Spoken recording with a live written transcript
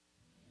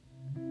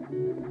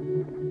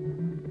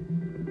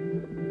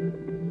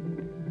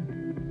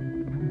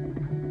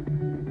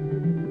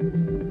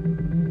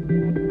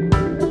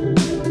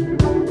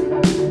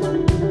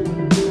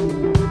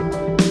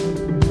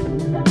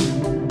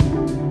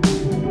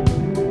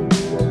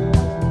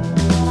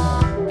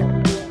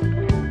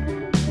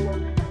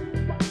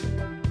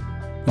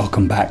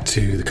welcome back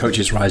to the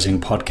Coaches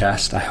Rising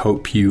podcast. I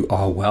hope you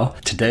are well.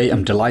 Today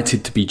I'm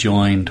delighted to be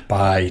joined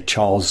by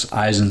Charles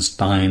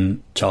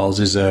Eisenstein. Charles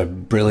is a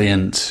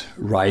brilliant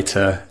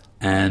writer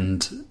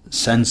and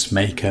sense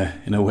maker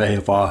in a way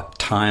of our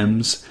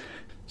times.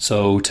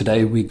 So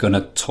today we're going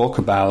to talk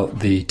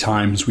about the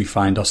times we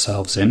find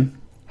ourselves in.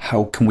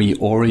 How can we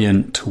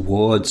orient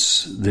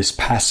towards this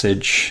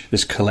passage,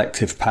 this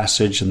collective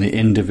passage and the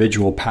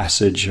individual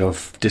passage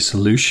of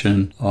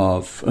dissolution,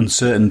 of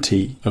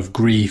uncertainty, of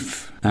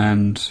grief?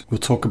 And we'll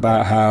talk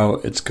about how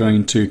it's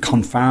going to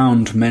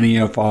confound many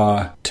of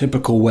our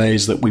typical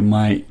ways that we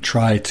might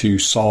try to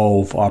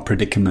solve our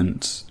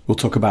predicaments. We'll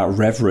talk about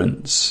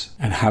reverence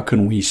and how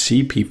can we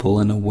see people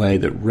in a way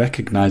that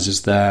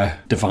recognizes their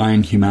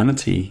divine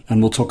humanity.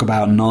 And we'll talk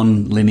about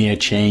non-linear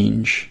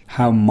change.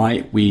 How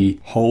might we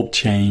hold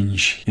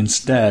change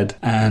instead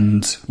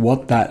and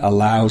what that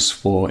allows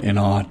for in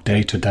our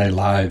day-to-day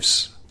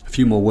lives. A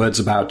few more words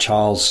about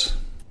Charles.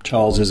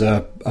 Charles is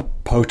a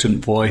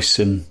potent voice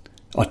in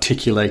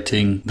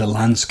articulating the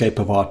landscape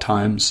of our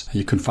times.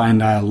 You can find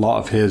out a lot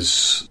of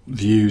his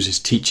views, his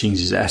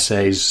teachings, his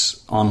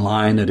essays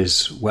online at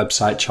his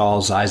website,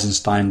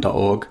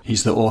 charleseisenstein.org.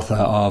 He's the author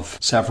of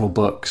several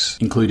books,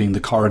 including The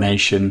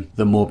Coronation,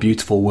 The More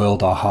Beautiful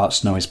World Our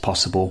Hearts Know Is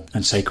Possible,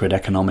 and Sacred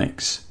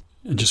Economics.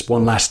 And just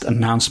one last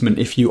announcement.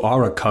 If you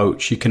are a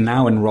coach, you can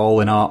now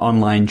enroll in our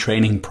online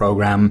training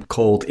program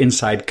called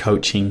Inside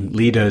Coaching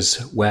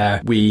Leaders,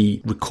 where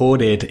we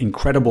recorded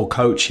incredible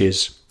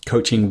coaches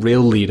coaching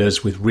real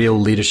leaders with real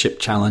leadership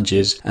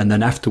challenges. And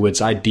then afterwards,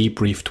 I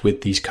debriefed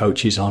with these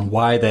coaches on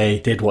why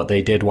they did what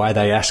they did, why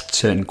they asked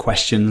certain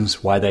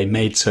questions, why they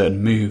made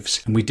certain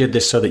moves. And we did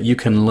this so that you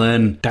can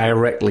learn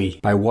directly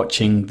by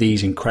watching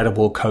these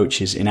incredible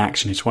coaches in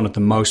action. It's one of the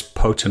most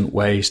potent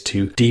ways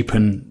to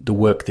deepen the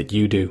work that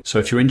you do. So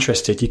if you're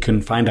interested, you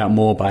can find out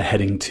more by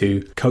heading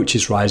to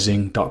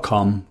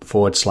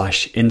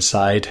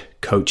coachesrising.com/inside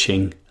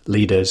coaching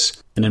leaders.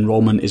 And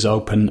enrollment is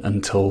open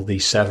until the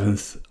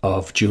 7th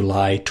of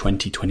July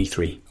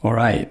 2023. All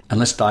right, and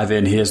let's dive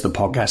in. Here's the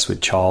podcast with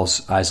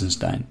Charles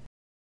Eisenstein.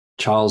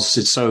 Charles,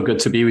 it's so good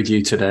to be with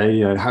you today.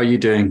 How are you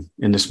doing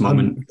in this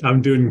moment?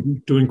 I'm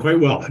doing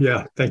quite well.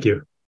 Yeah, thank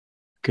you.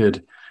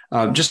 Good.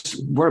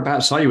 Just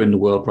whereabouts are you in the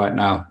world right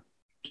now?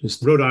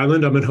 Just Rhode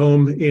Island. I'm at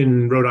home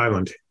in Rhode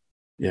Island.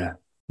 Yeah,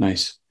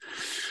 nice.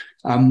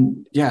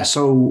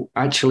 So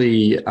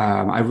actually,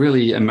 I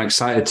really am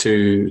excited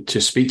to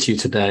speak to you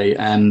today.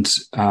 And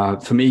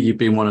for me, you've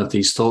been one of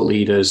these thought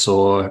leaders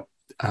or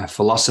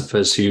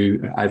philosophers who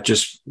I've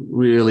just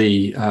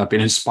really been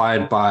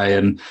inspired by.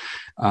 And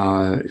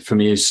for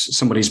me, is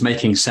somebody who's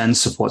making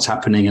sense of what's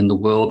happening in the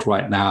world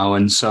right now.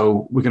 And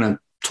so we're going to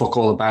talk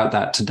all about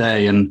that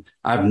today. And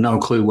I have no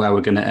clue where we're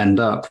going to end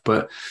up.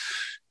 But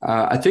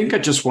I think I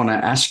just want to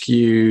ask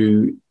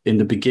you in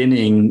the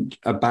beginning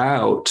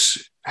about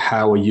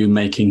how are you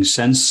making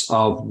sense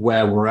of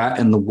where we're at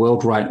in the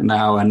world right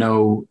now? I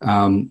know,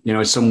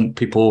 some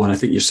people, and I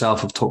think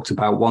yourself, have talked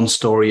about one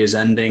story is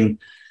ending,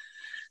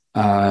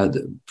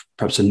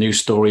 perhaps a new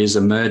story is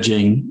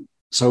emerging.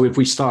 So if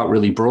we start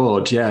really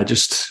broad, I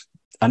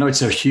know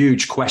it's a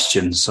huge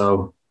question,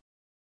 so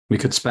we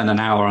could spend an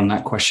hour on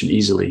that question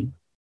easily.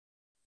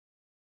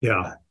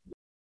 Yeah.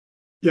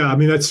 I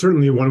mean, that's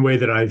certainly one way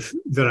that I've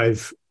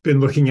been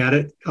looking at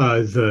it.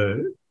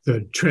 The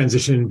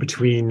transition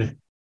between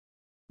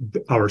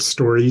our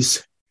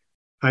stories.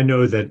 I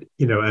know that,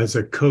 as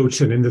a coach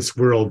and in this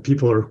world,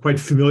 people are quite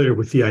familiar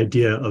with the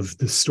idea of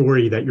the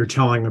story that you're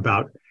telling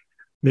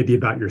maybe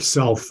about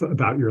yourself,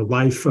 about your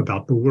life,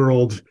 about the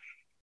world.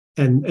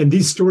 And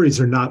these stories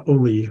are not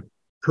only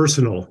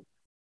personal,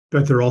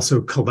 but they're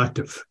also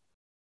collective.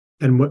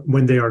 And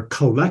when they are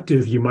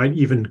collective, you might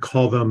even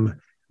call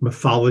them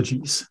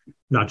mythologies,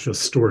 not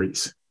just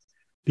stories,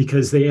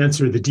 because they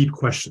answer the deep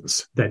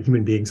questions that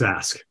human beings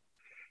ask.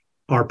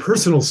 Our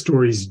personal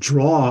stories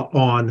draw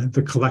on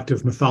the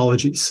collective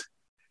mythologies.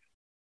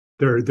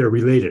 They're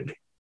related.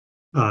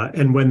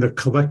 And when the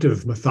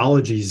collective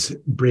mythologies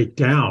break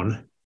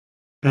down,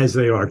 as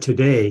they are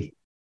today,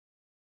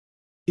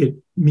 it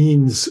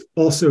means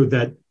also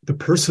that the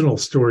personal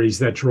stories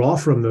that draw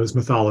from those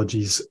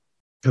mythologies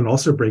can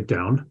also break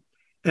down.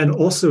 And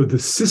also the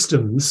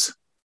systems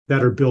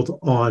that are built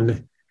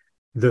on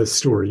the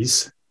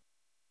stories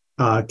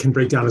can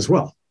break down as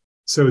well.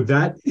 So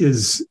that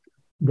is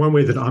one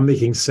way that I'm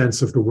making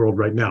sense of the world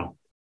right now,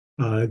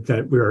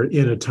 that we're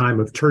in a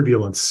time of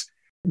turbulence,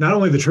 not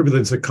only the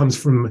turbulence that comes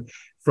from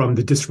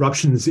the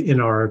disruptions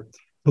in our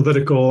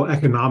political,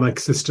 economic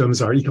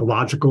systems, our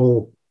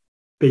ecological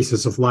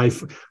basis of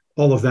life,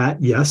 all of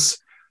that, yes,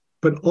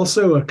 but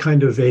also a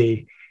kind of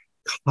a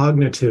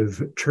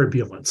cognitive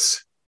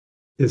turbulence,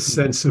 this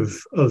sense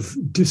of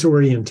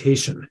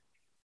disorientation,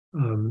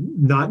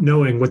 not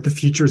knowing what the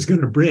future is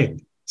going to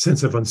bring,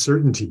 sense of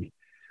uncertainty.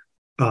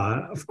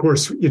 Of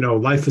course,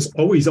 life is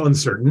always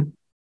uncertain.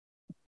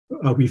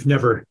 We've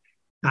never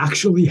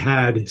actually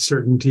had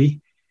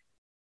certainty,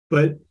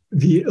 but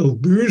the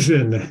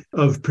illusion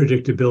of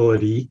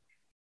predictability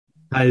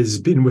has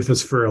been with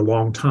us for a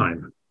long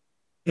time.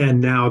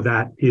 And now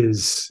that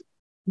is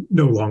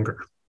no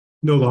longer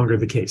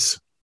the case.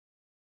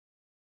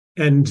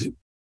 And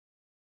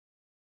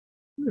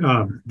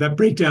that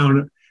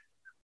breakdown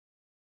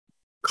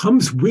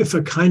comes with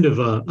a kind of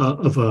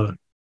a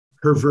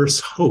perverse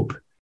hope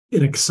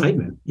and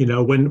excitement.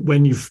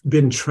 When you've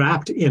been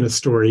trapped in a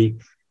story,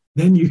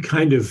 then you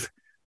kind of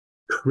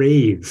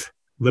crave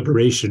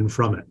liberation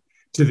from it,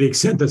 to the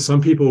extent that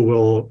some people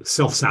will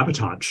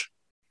self-sabotage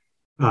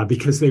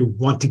because they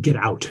want to get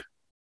out.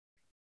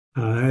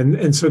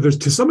 And so there's,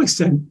 to some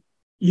extent,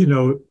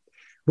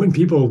 when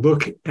people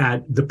look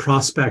at the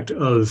prospect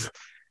of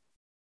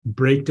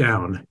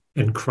breakdown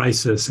and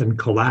crisis and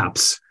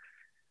collapse,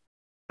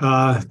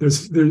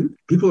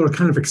 people are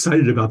kind of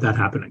excited about that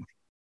happening.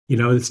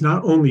 It's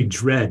not only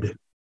dread.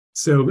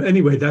 So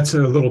anyway, that's a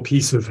little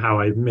piece of how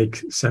I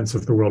make sense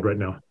of the world right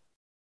now.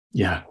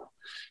 Yeah.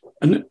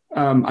 And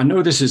I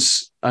know this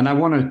is, and I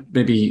want to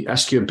maybe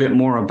ask you a bit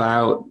more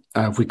about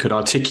if we could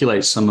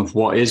articulate some of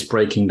what is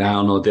breaking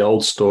down or the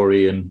old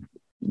story and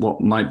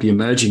what might be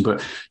emerging.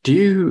 But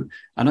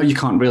I know you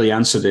can't really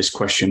answer this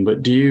question,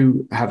 but do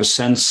you have a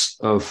sense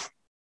of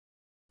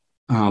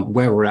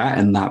where we're at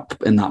in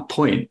that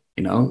point?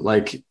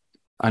 Like,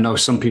 I know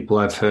some people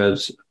I've heard,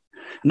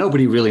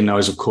 nobody really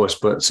knows, of course,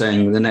 but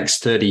saying the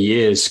next 30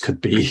 years could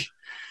be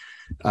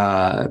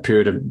a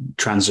period of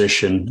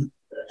transition.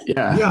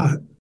 Yeah.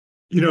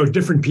 Yeah.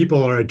 Different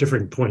people are at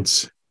different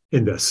points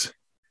in this.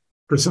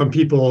 For some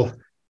people,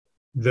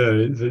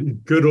 the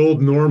good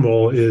old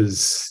normal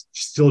is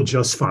still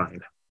just fine.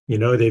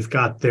 They've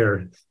got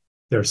their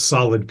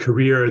solid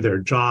career, their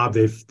job,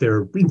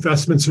 their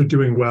investments are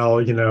doing well.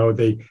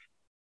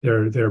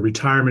 Their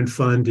retirement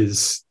fund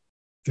has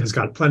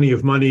got plenty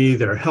of money.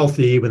 They're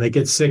healthy. When they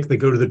get sick, they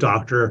go to the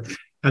doctor,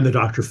 and the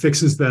doctor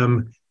fixes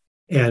them.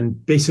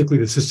 And basically,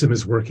 the system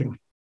is working.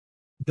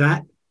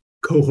 That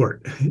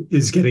cohort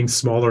is getting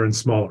smaller and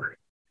smaller.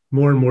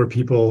 More and more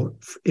people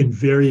in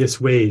various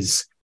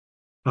ways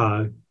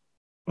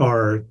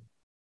are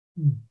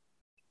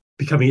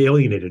becoming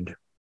alienated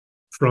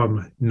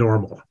from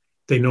normal.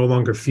 They no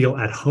longer feel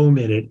at home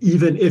in it,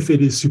 even if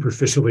it is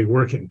superficially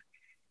working.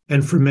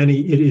 And for many,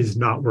 it is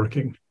not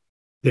working.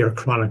 They are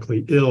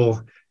chronically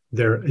ill,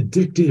 they're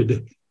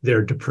addicted,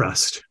 they're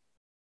depressed,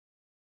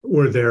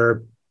 or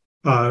they're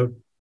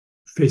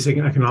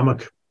facing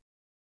economic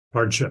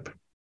hardship.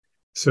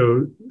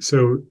 So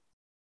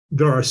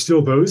there are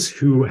still those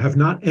who have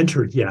not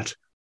entered yet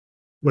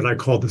what I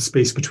call the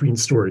space between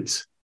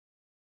stories.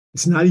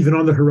 It's not even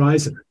on the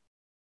horizon.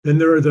 Then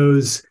there are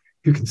those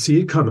who can see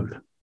it coming.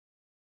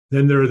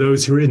 Then there are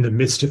those who are in the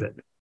midst of it.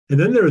 And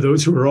then there are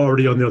those who are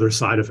already on the other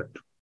side of it.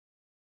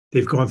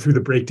 They've gone through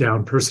the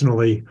breakdown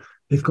personally.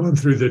 They've gone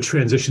through the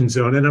transition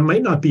zone. And it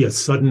might not be a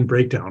sudden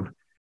breakdown,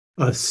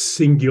 a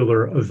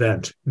singular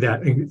event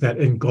that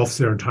engulfs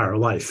their entire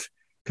life.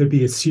 Could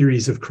be a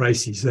series of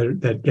crises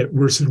that get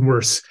worse and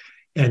worse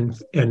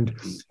and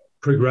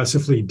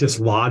progressively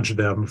dislodge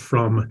them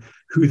from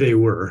who they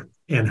were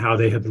and how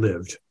they had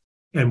lived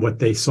and what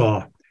they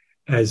saw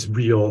as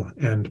real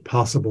and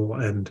possible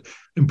and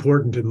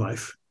important in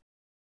life.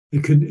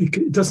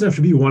 It doesn't have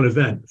to be one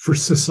event. For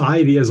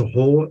society as a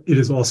whole, it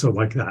is also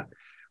like that.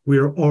 We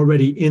are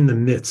already in the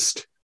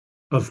midst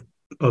of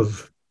a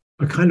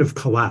kind of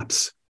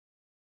collapse.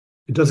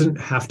 It doesn't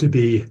have to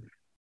be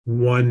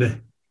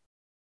one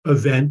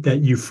event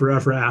that you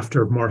forever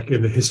after mark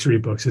in the history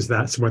books as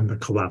that's when the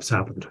collapse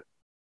happened.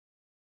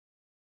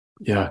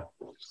 Yeah.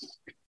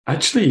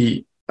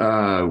 Actually,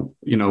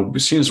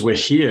 as soon as we're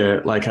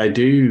here, like I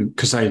do,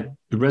 because it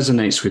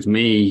resonates with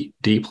me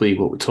deeply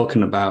what we're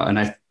talking about. And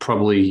I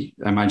probably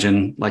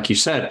imagine, like you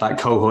said, that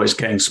cohort is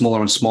getting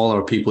smaller and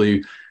smaller, people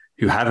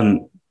who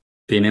haven't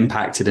been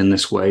impacted in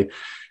this way.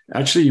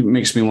 Actually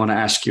makes me want to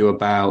ask you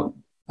about,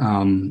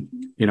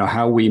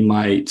 how we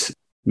might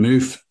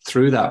move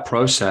through that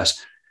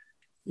process.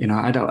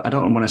 I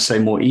don't want to say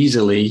more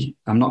easily.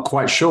 I'm not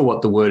quite sure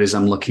what the word is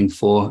I'm looking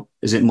for.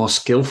 Is it more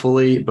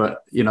skillfully,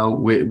 but,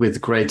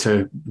 with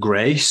greater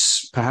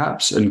grace,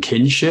 perhaps, and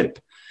kinship?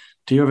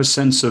 Do you have a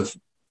sense of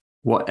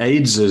what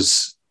aids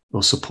us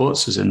or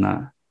supports us in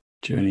that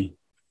journey?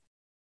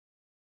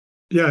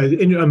 Yeah,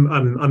 and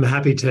I'm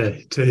happy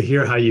to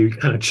hear how you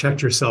kind of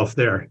checked yourself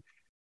there.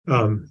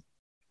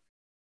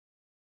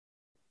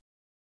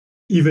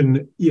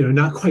 Even,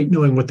 not quite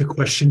knowing what the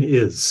question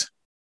is.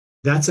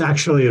 That's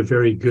actually a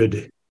very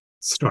good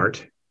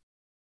start,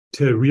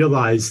 to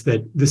realize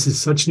that this is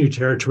such new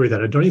territory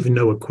that I don't even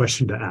know what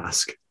question to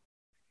ask,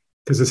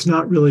 because it's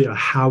not really a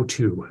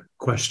how-to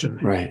question.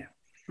 Right.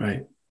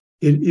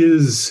 It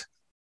is,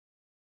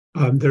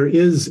 there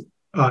is,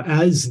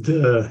 as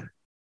the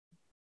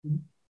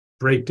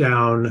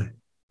breakdown,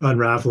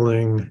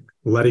 unraveling,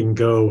 letting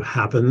go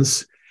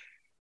happens,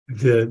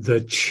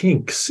 the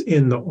chinks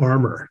in the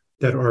armor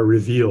that are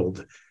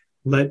revealed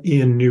let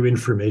in new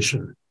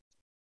information.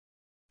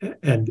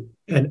 And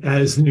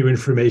as the new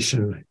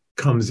information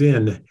comes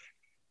in,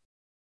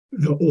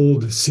 the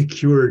old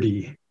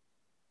security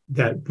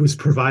that was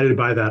provided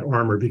by that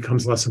armor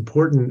becomes less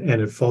important,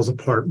 and it falls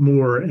apart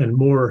more, and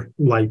more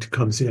light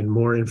comes in,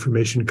 more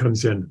information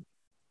comes in.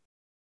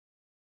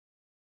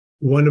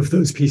 One of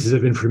those pieces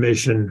of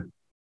information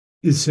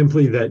is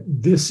simply that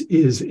this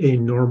is a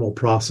normal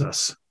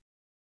process.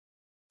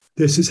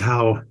 This is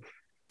how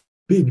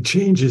big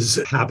changes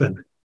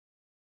happen.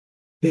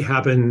 They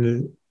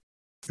happen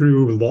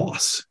through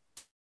loss.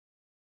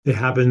 They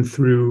happen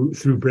through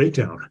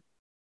breakdown.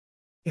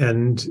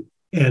 And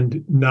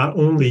not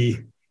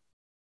only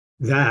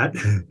that,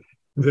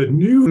 the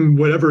new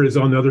whatever is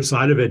on the other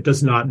side of it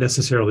does not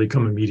necessarily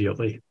come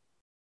immediately.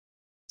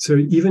 So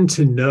even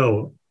to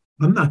know,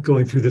 I'm not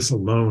going through this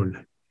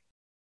alone,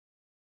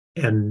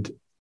 and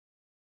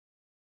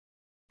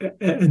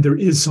there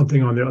is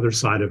something on the other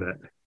side of it,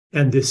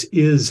 and this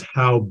is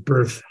how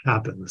birth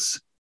happens.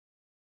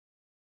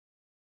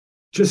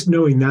 Just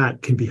knowing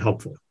that can be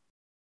helpful.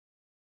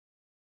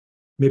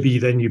 Maybe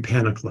then you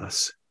panic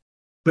less.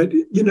 But,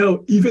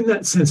 even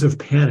that sense of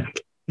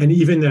panic, and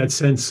even that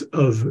sense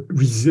of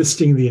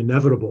resisting the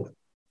inevitable,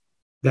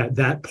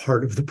 that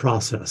part of the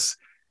process,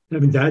 I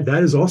mean, that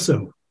is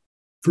also,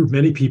 for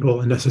many people,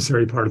 a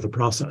necessary part of the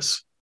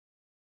process.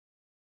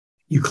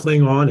 You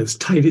cling on as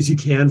tight as you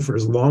can for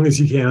as long as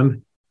you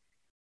can.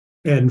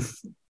 And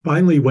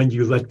finally, when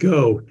you let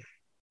go,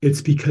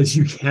 it's because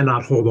you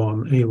cannot hold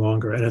on any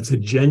longer. And it's a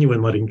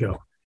genuine letting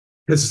go.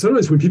 Because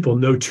sometimes when people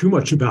know too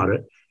much about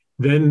it,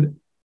 then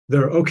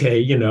they're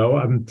okay,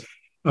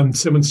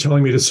 someone's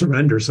telling me to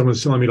surrender,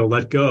 someone's telling me to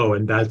let go,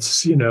 and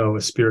that's,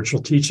 a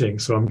spiritual teaching,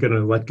 so I'm going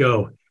to let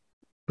go.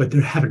 But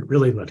they haven't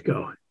really let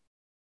go.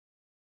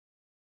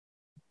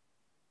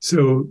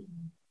 So,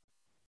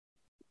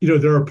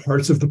 there are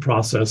parts of the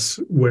process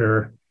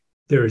where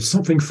there is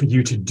something for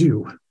you to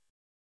do.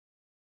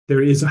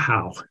 There is a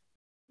how.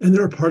 And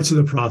there are parts of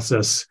the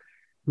process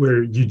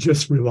where you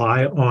just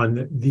rely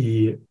on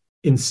the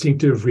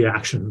instinctive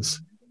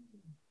reactions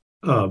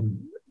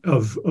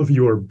of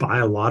your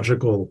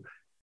biological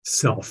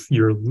self,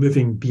 your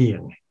living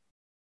being,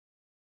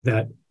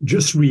 that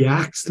just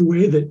reacts the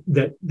way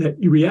that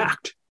you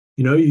react.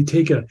 You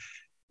take a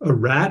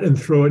rat and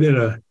throw it in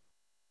a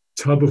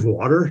tub of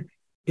water,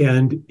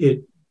 and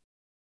it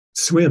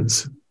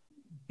swims,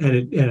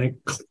 and it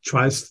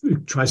tries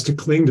to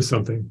cling to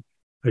something.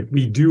 Like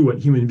we do what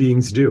human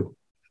beings do.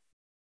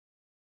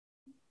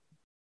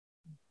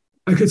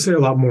 I could say a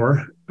lot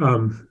more.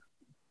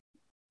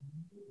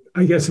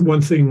 I guess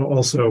one thing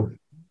also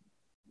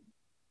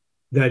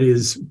that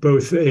is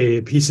both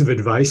a piece of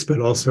advice,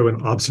 but also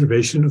an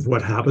observation of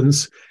what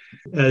happens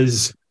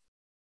as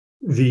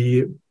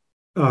the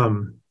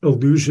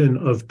illusion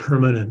of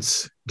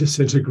permanence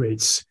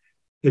disintegrates.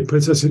 It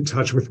puts us in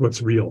touch with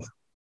what's real,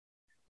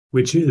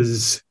 which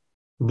is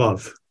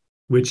love,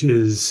 which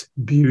is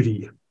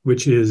beauty,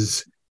 which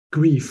is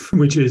grief,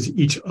 which is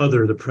each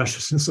other, the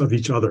preciousness of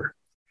each other.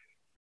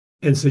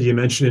 And so you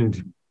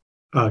mentioned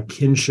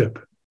kinship.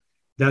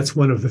 That's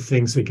one of the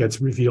things that gets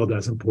revealed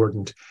as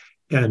important.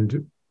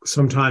 And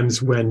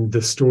sometimes when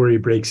the story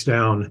breaks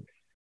down,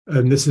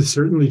 and this is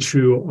certainly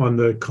true on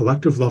the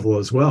collective level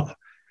as well,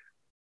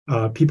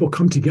 people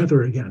come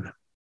together again.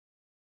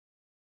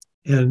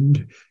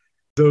 And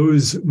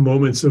those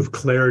moments of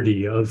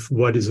clarity of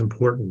what is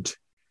important,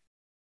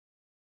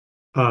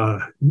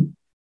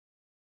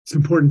 it's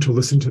important to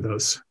listen to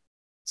those.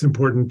 It's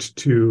important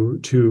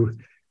to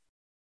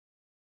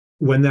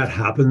when that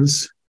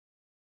happens,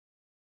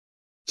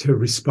 to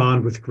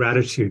respond with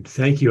gratitude.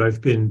 Thank you.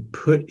 I've been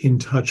put in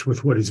touch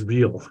with what is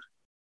real.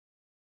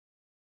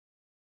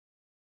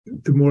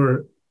 The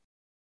more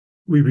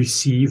we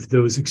receive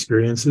those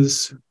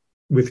experiences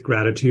with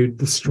gratitude,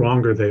 the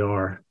stronger they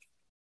are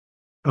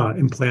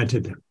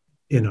implanted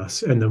in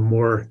us, and the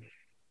more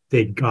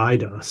they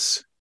guide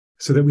us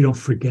so that we don't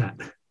forget.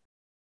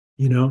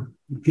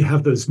 If you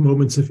have those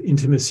moments of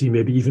intimacy,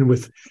 maybe even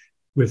with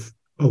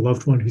a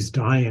loved one who's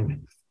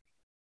dying,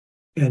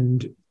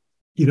 and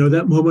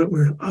that moment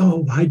where,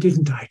 why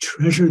didn't I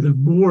treasure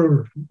them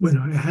more when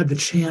I had the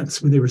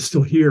chance, when they were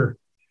still here?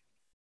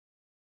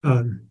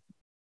 And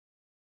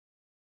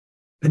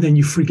then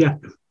you forget,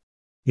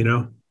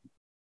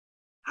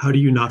 how do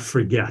you not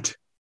forget?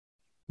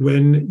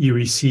 When you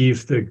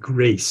receive the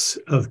grace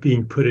of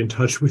being put in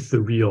touch with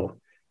the real,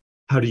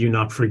 how do you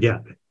not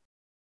forget?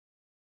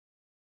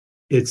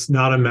 It's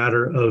not a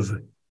matter of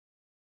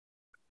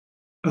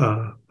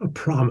a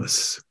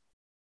promise.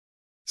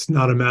 It's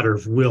not a matter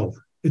of will.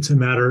 It's a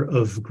matter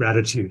of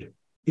gratitude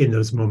in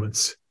those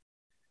moments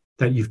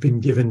that you've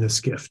been given this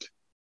gift.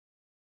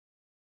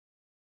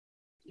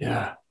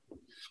 Yeah.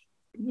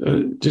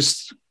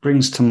 Just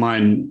brings to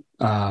mind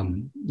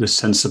the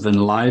sense of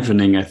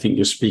enlivening I think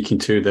you're speaking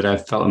to, that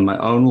I've felt in my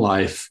own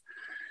life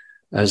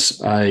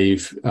as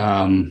I've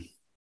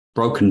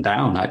broken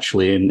down,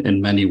 actually,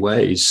 in many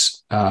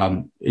ways.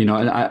 And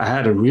I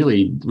had a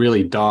really,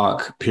 really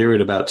dark period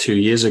about 2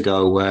 years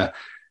ago where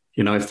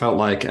it felt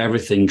like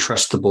everything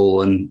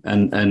trustable and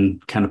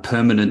kind of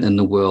permanent in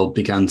the world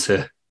began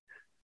to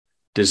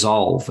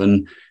dissolve.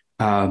 And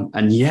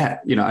And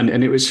yet,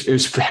 and it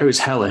was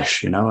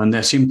hellish, and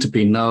there seemed to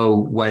be no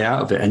way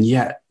out of it. And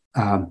yet,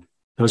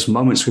 those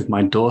moments with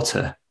my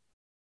daughter,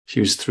 she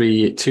was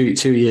 2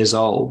 years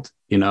old,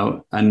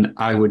 and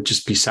I would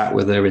just be sat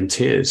with her in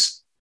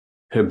tears.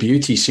 Her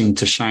beauty seemed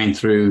to shine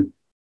through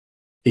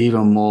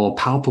even more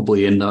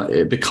palpably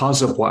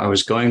because of what I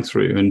was going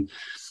through. And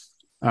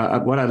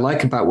what I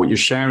like about what you're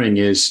sharing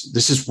is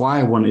this is why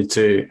I wanted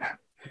to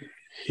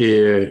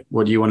hear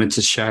what you wanted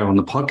to share on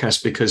the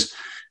podcast, because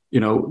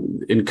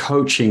in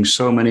coaching,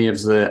 so many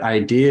of the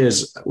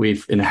ideas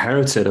we've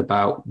inherited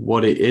about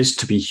what it is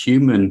to be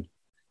human,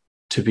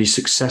 to be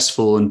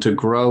successful and to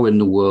grow in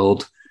the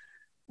world,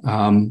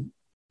 I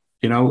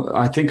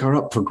think are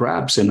up for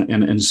grabs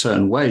in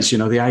certain ways.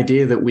 The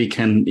idea that we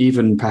can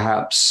even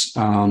perhaps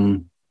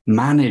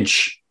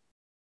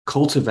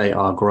cultivate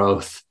our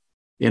growth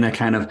in a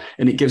kind of,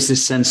 and it gives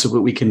this sense of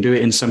that we can do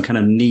it in some kind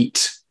of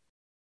neat,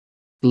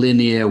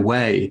 linear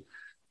way,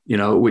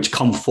 which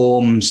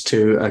conforms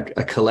to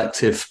a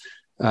collective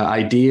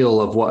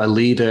ideal of what a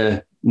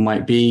leader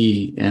might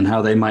be and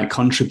how they might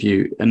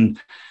contribute.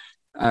 And,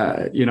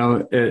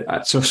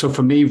 so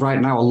for me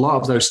right now, a lot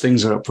of those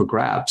things are up for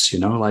grabs,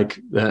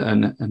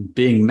 and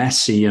being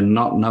messy and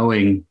not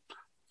knowing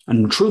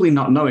and truly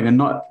not knowing, and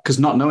not because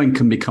not knowing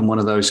can become one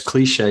of those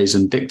cliches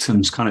and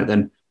dictums kind of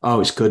then,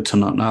 oh, it's good to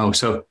not know.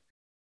 So,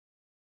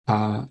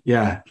 that's.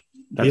 Yeah.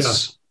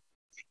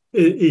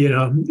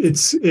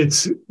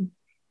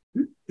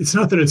 It's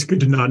not that it's good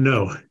to not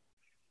know.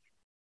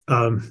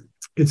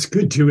 It's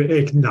good to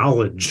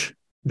acknowledge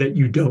that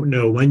you don't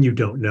know when you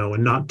don't know,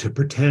 and not to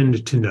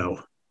pretend to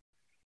know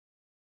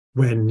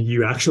when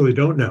you actually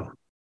don't know,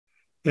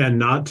 and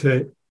not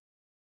to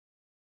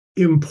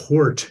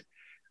import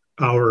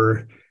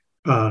our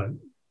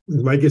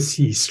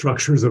legacy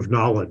structures of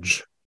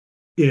knowledge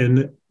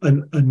in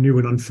a new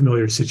and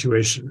unfamiliar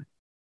situation,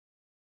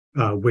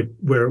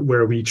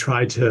 where we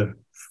try to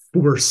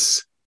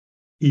force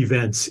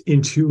events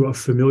into a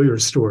familiar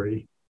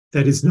story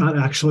that is not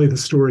actually the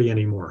story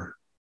anymore.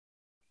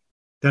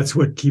 That's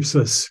what keeps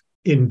us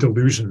in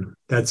delusion.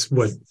 That's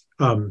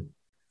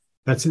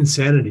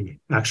insanity,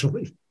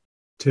 actually,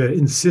 to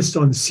insist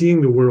on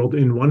seeing the world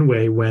in one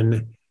way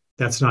when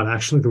that's not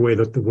actually the way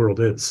that the world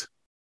is.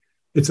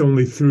 It's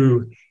only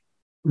through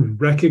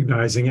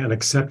recognizing and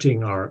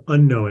accepting our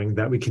unknowing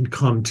that we can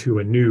come to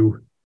a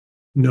new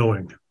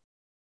knowing.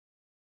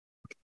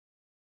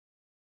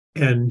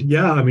 And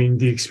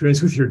the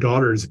experience with your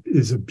daughters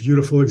is a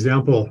beautiful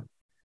example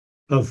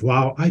of,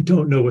 wow, I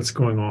don't know what's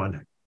going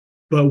on,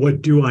 but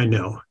what do I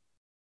know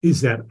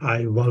is that I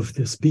love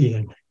this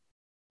being,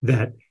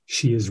 that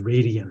she is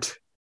radiant,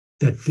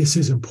 that this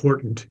is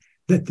important,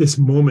 that this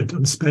moment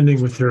I'm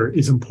spending with her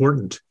is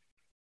important.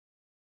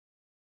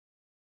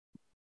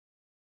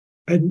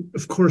 And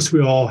of course,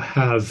 we all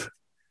have,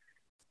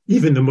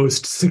 even the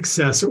most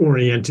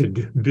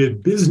success-oriented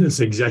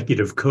business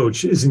executive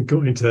coach isn't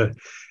going to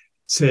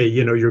say,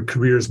 your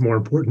career is more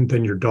important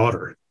than your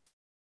daughter.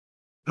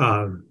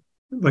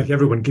 Like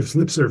everyone gives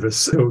lip service.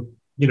 So,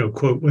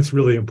 quote, what's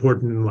really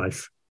important in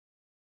life.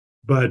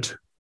 But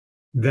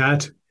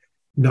that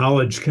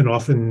knowledge can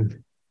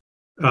often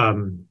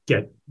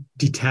get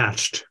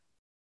detached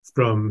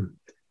from,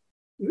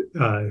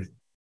 siloed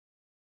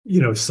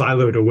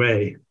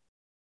away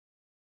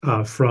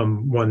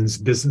from one's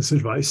business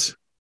advice.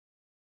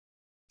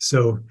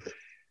 So,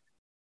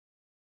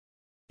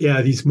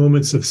 these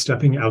moments of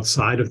stepping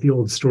outside of the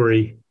old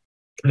story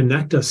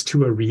connect us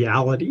to a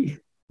reality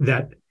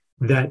that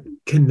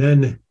can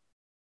then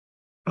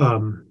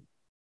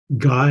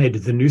guide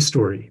the new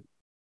story.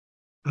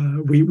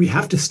 We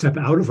have to step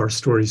out of our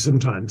story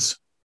sometimes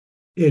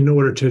in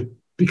order to,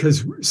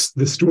 because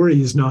the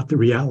story is not the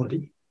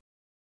reality.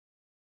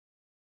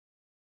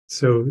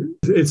 So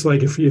it's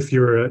like if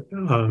you're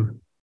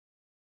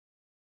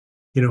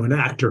an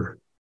actor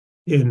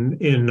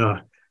in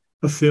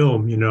a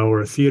film,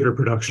 or a theater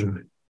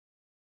production.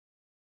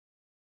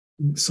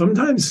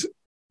 Sometimes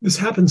this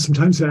happens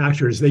sometimes to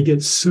actors. They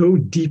get so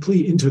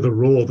deeply into the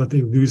role that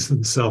they lose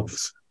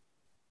themselves.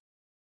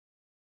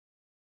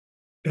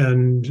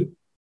 And,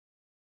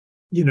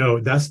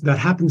 that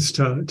happens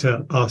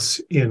to us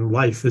in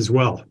life as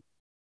well.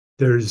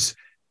 There's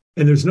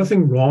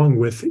nothing wrong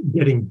with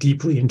getting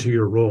deeply into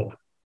your role.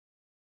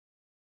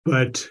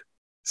 But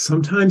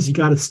sometimes you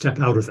got to step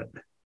out of it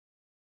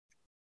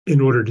in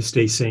order to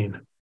stay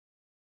sane.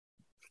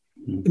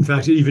 In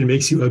fact, it even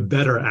makes you a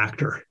better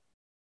actor,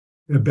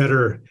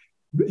 it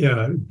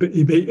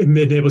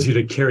enables you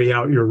to carry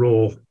out your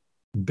role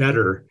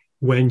better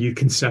when you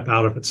can step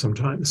out of it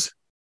sometimes.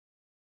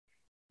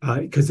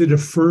 Because it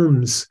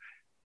affirms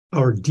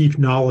our deep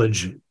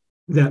knowledge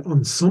that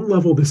on some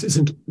level, this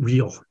isn't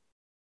real.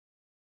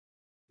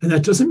 And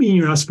that doesn't mean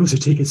you're not supposed to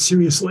take it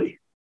seriously.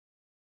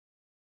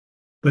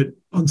 But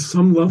on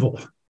some level,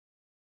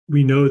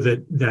 we know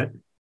that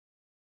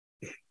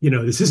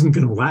this isn't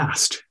going to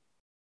last.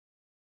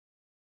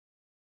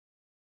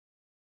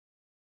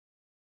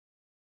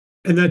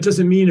 And that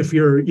doesn't mean if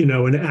you're,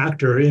 an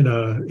actor in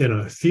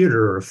a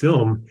theater or a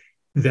film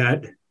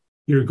that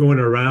you're going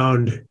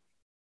around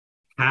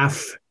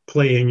half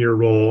playing your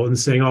role and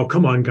saying, oh,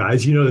 come on,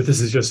 guys, you know that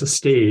this is just a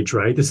stage,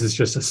 right? This is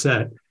just a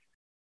set.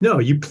 No,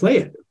 you play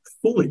it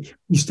fully.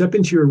 You step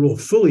into your role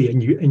fully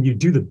and you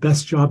do the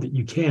best job that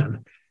you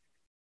can.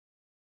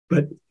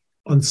 But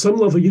on some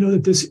level, you know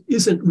that this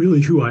isn't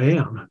really who I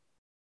am.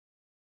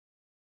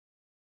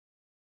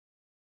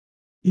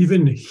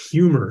 Even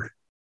humor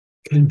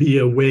can be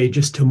a way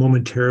just to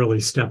momentarily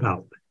step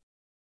out.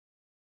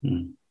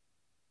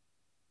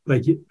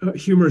 Like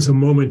humor is a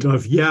moment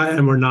of, yeah,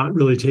 and we're not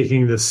really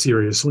taking this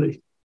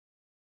seriously.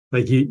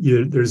 Like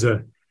there's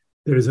a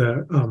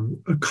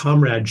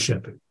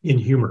comradeship in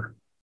humor,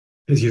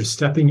 because you're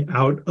stepping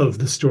out of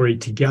the story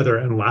together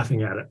and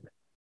laughing at it,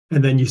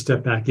 and then you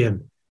step back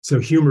in. So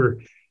humor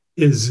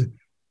is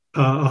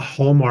a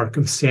hallmark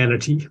of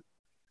sanity.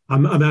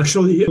 I'm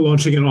actually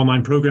launching an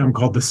online program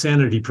called the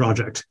Sanity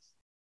Project,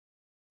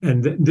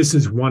 and this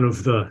is one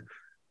of the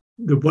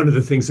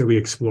things that we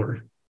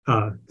explore.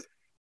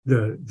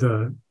 If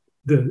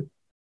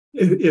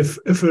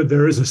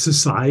there is a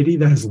society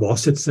that has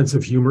lost its sense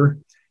of humor,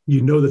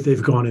 you know that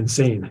they've gone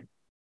insane.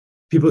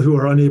 People who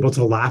are unable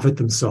to laugh at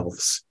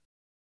themselves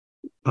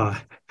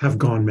have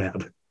gone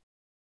mad.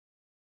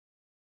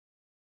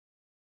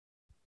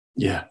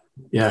 Yeah.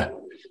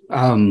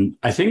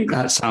 I think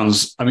that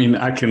sounds, I'm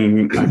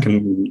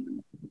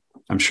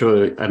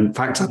sure. In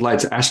fact, I'd like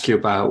to ask you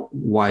about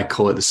why I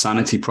call it the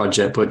Sanity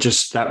Project, but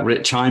just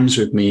that chimes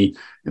with me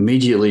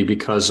immediately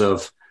because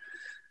of,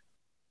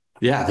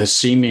 the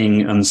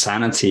seeming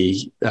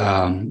insanity,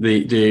 in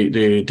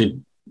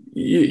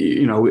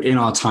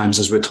our times,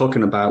 as we're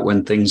talking about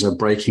when things are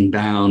breaking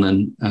down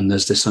and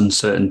there's this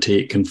uncertainty,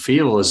 it can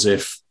feel as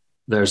if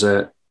there's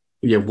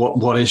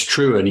what is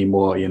true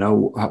anymore?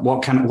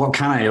 What can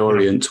I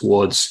orient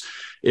towards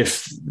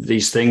if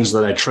these things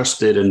that I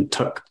trusted and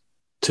took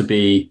to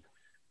be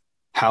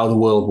how the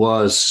world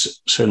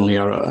was certainly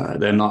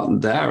they're not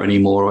there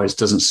anymore, or it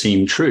doesn't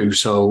seem true.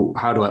 So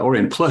how do I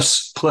orient?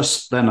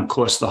 Plus then, of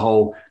course, the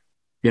whole,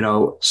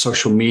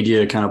 social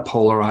media kind of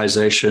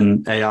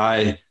polarization,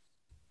 AI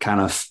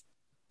kind of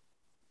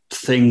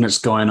thing that's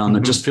going on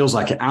that just feels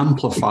like it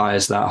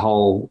amplifies that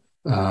whole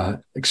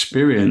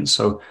experience.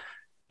 So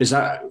is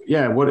that,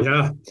 what?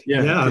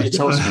 Yeah.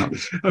 Tell us about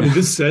this. I mean,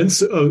 this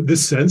sense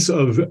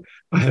of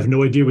I have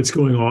no idea what's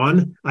going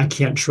on. I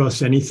can't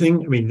trust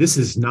anything. I mean, this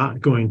is not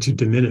going to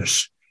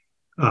diminish,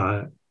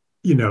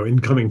 in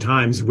coming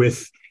times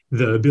with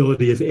the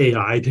ability of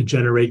AI to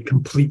generate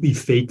completely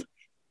fake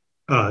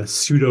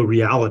pseudo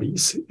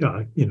realities,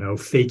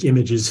 fake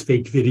images,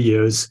 fake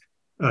videos,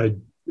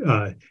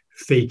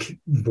 fake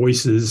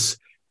voices,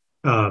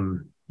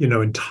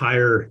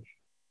 entire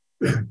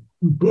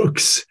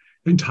books,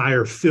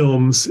 entire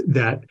films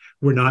that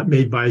were not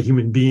made by a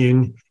human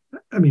being.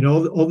 I mean,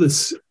 all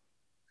this,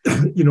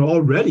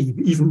 already,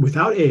 even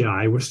without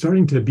AI, we're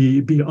starting to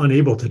be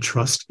unable to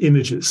trust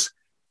images.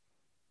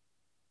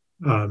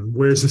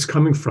 Where is this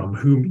coming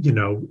from?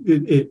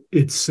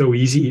 It's so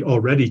easy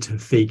already to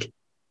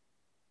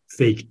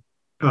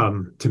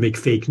to make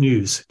fake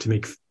news, to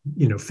make,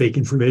 fake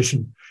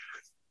information.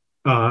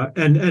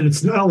 And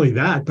it's not only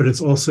that, but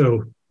it's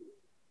also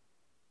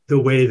the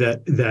way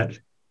that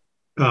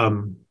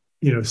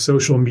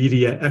social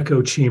media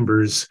echo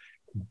chambers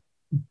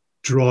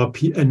draw,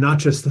 and not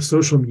just the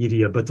social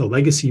media, but the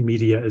legacy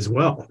media as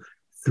well,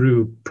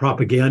 through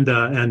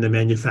propaganda and the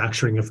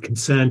manufacturing of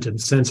consent and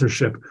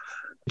censorship,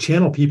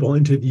 channel people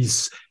into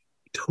these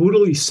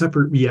totally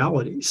separate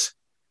realities.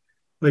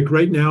 Like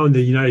right now in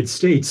the United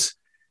States,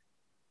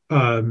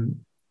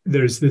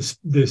 there's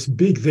this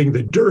big thing,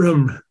 the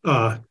Durham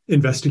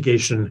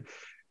investigation,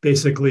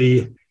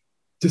 basically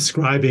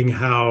describing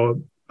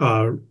how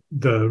the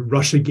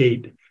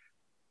Russiagate,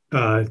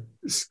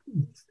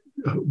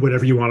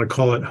 whatever you want to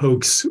call it,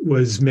 hoax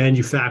was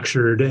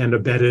manufactured and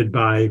abetted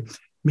by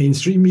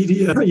mainstream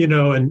media,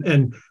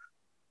 and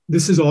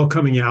this is all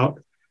coming out.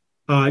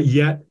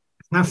 Yet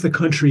half the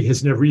country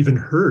has never even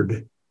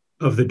heard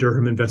of the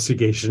Durham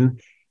investigation,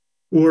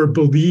 or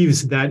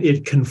believes that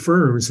it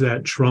confirms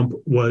that Trump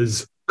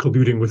was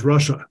colluding with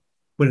Russia,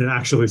 when it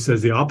actually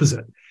says the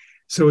opposite.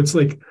 So it's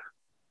like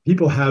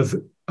people have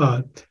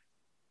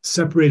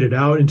separated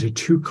out into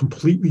two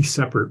completely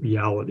separate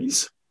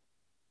realities.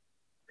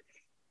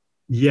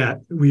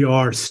 Yet we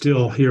are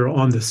still here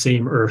on the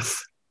same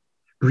earth,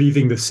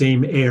 breathing the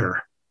same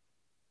air.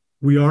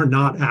 We are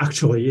not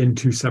actually in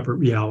two separate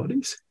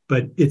realities,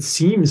 but it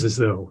seems as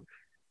though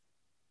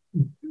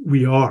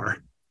we are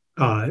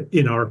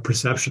in our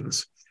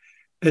perceptions.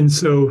 And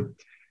so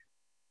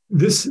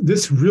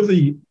this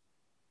really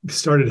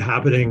started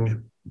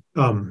happening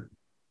at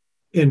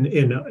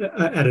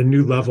a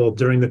new level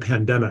during the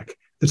pandemic,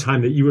 the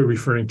time that you were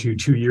referring to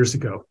 2 years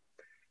ago.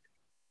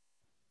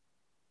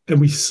 And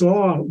we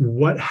saw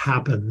what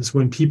happens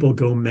when people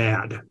go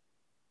mad,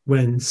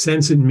 when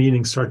sense and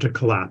meaning start to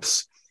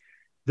collapse.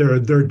 There are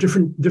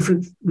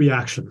different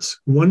reactions.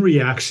 One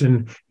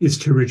reaction is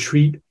to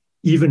retreat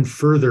even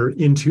further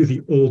into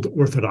the old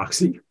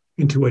orthodoxy,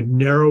 into a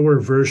narrower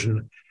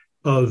version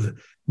of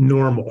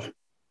normal.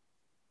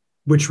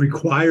 which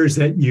requires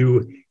that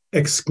you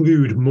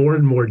exclude more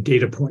and more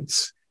data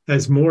points.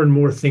 As more and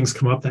more things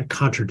come up that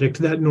contradict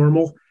that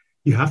normal,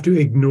 you have to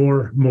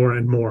ignore more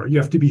and more. You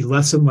have to be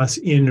less and less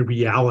in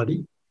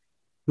reality,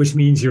 which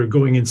means you're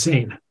going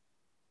insane.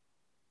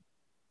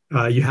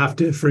 You have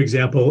to, for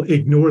example,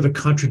 ignore the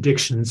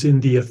contradictions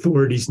in the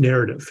authorities'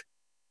 narrative.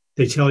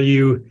 They tell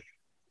you,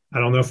 I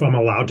don't know if I'm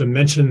allowed to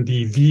mention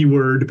the V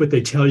word, but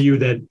they tell you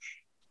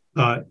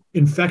that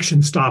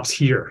infection stops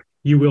here.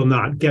 You will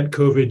not get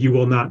COVID. You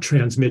will not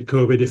transmit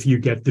COVID if you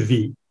get the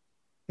V.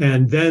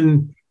 And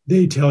then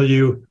they tell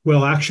you,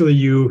 well, actually,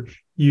 you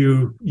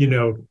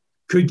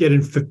could get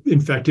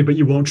infected, but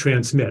you won't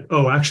transmit.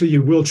 Oh, actually,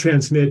 you will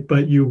transmit,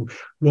 but you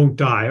won't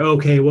die.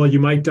 Okay, well, you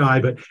might die,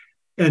 but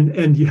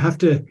and you have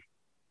to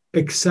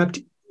accept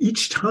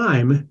each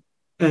time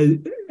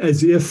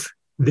as if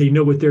they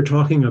know what they're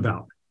talking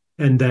about,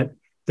 and that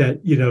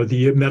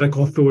the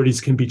medical authorities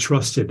can be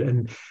trusted,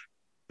 and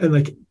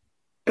like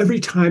every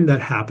time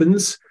that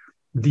happens,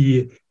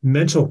 the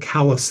mental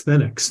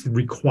calisthenics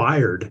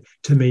required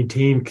to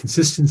maintain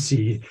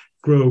consistency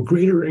grow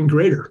greater and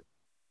greater.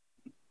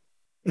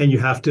 And you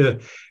have to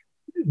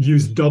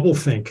use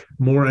doublethink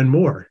more and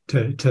more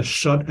to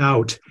shut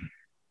out,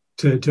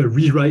 to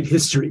rewrite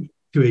history,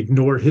 to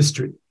ignore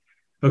history.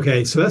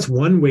 Okay, so that's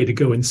one way to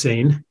go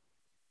insane.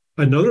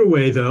 Another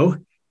way, though,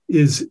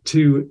 is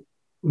to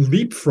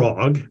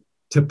leapfrog,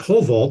 to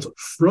pole vault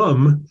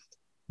from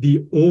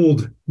the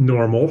old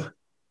normal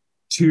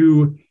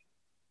to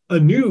a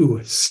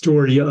new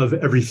story of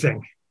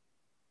everything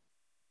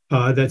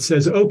that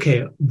says,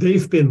 okay,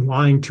 they've been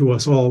lying to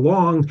us all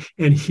along,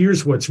 and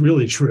here's what's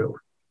really true.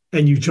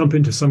 And you jump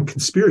into some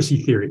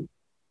conspiracy theory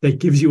that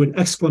gives you an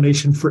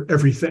explanation for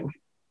everything.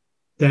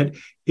 That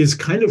is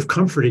kind of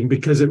comforting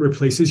because it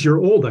replaces your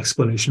old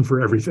explanation for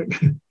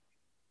everything.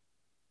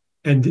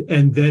 and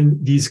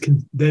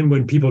then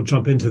when people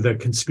jump into the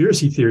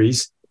conspiracy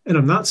theories, and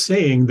I'm not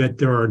saying that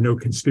there are no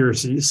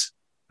conspiracies,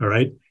 all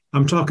right?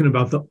 I'm talking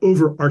about the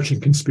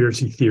overarching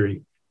conspiracy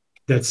theory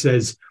that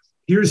says,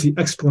 here's the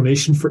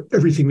explanation for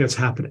everything that's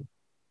happening.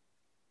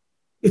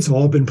 It's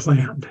all been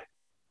planned.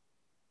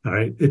 All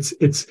right. It's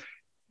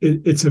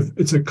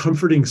a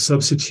comforting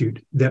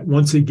substitute that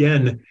once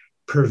again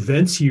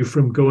prevents you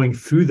from going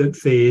through that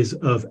phase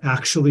of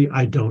actually,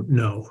 I don't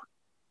know.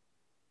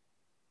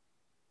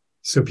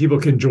 So people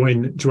can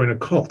join a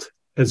cult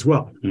as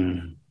well.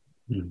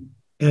 Mm-hmm.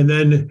 And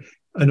then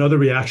another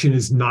reaction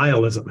is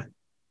nihilism.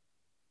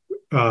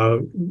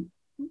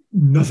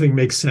 Nothing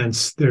makes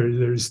sense.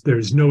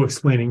 There's no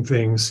explaining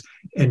things,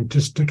 and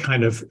just to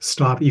kind of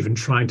stop even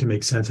trying to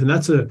make sense. And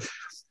that's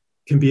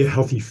can be a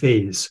healthy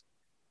phase,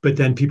 but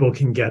then people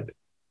can get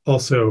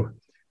also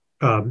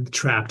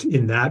trapped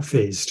in that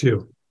phase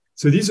too.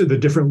 So these are the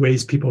different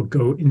ways people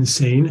go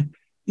insane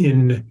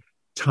in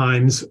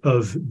times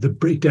of the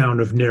breakdown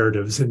of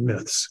narratives and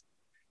myths.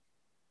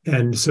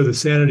 And so the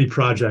Sanity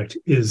Project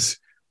is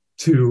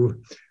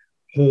to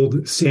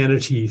hold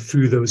sanity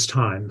through those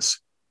times.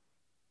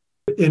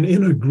 And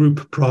in a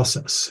group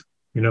process,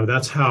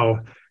 that's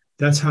how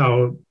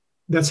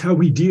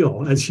we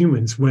deal as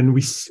humans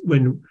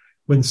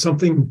when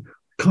something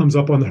comes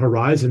up on the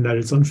horizon that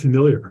is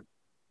unfamiliar,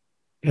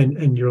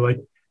 and you're like,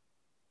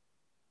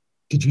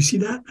 did you see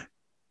that?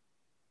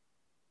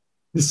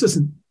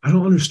 I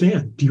don't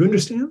understand. Do you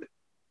understand?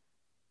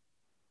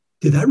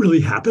 Did that really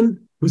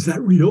happen? Was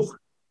that real?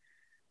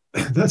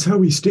 That's how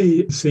we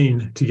stay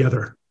sane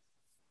together.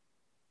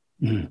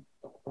 Mm.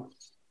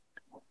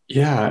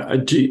 Yeah.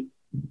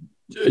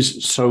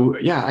 So,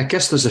 I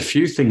guess there's a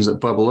few things that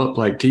bubble up.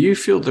 Like, do you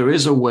feel there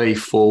is a way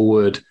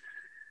forward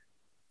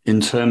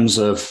in terms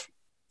of,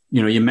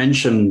 you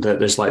mentioned that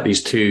there's like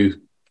these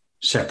two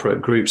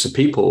separate groups of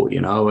people,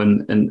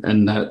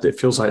 and that it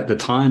feels like the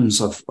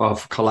times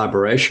of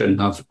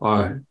collaboration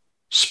are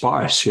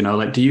sparse,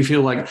 like, do you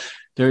feel like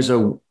there's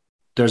a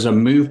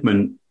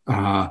movement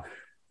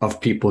of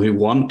people who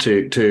want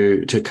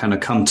to kind of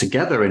come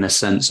together in a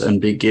sense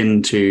and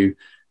begin to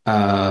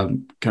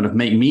kind of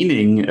make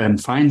meaning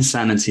and find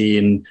sanity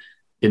in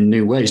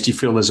new ways? Do you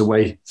feel there's a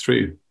way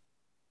through?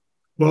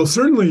 Well,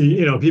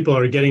 certainly, people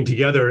are getting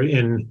together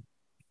in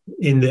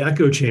the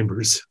echo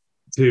chambers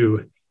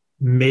to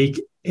make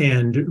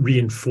and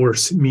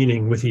reinforce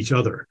meaning with each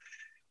other.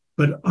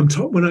 But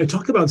when I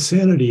talk about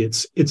sanity,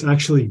 it's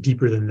actually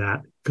deeper than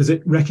that, because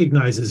it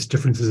recognizes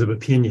differences of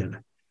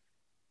opinion.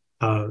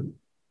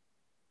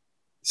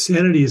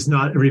 Sanity is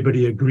not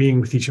everybody agreeing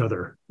with each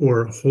other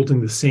or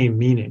holding the same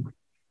meaning,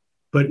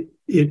 but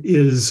it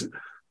is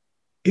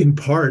in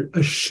part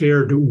a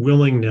shared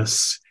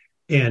willingness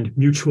and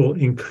mutual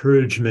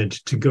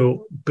encouragement to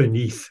go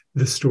beneath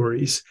the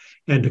stories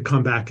and to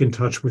come back in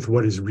touch with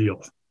what is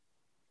real.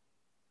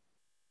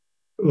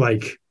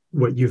 Like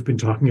what you've been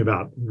talking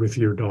about with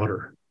your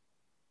daughter.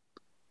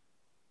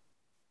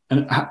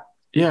 And I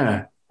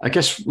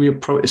guess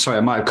sorry,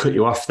 I might have cut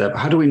you off there, but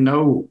how do we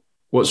know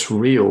what's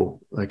real?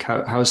 Like,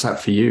 how is that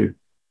for you?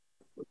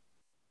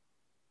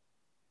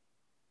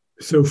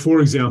 So, for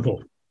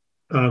example,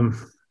 one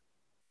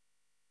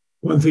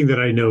thing that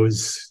I know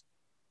is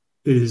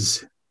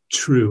is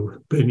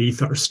true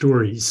beneath our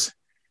stories.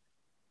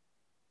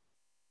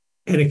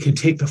 And it can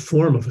take the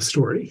form of a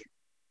story.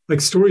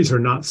 Like, stories are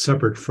not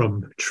separate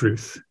from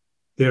truth.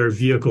 They are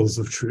vehicles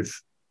of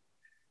truth.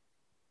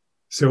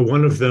 So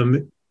one of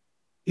them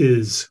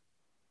is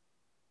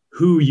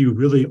who you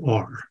really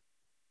are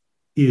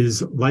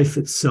is life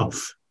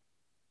itself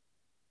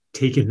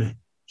taken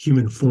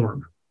human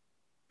form.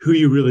 Who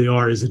you really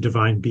are is a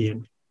divine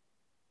being.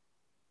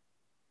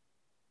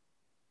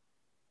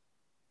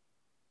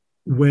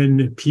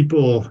 When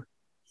people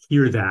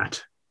hear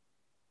that,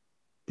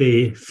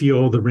 they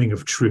feel the ring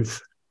of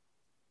truth.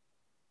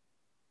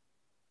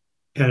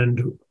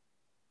 And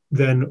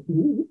then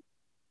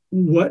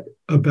what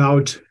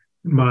about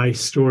my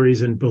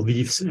stories and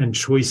beliefs and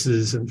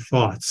choices and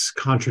thoughts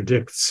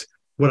contradicts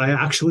what I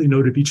actually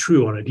know to be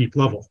true on a deep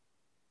level?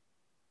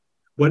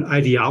 What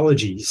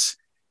ideologies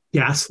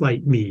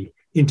gaslight me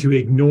into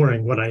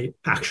ignoring what I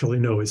actually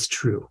know is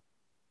true?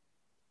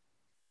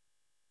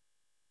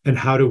 And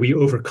how do we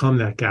overcome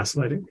that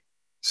gaslighting?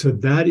 So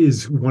that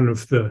is one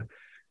of the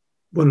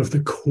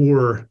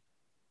core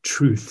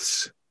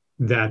truths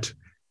that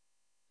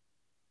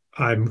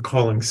I'm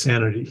calling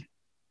sanity.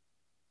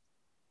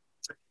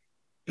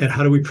 And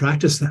how do we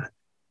practice that?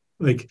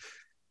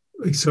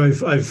 So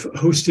I've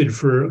hosted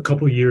for a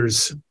couple of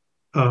years,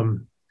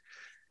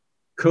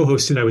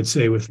 co-hosted, I would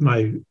say, with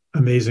my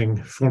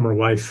amazing former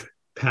wife,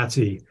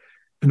 Patsy,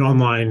 an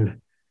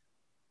online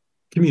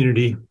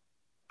community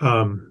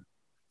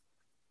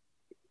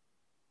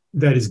that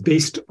is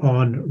based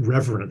on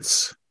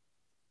reverence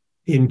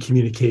in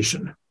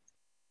communication,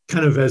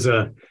 kind of as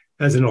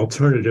an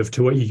alternative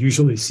to what you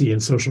usually see in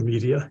social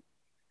media.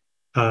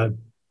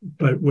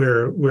 But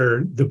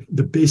where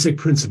the basic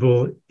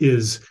principle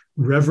is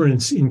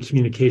reverence in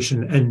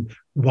communication. And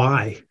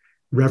why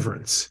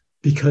reverence?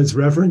 Because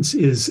reverence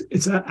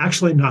it's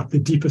actually not the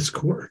deepest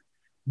core.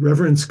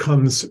 Reverence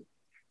comes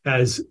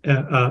as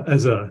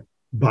a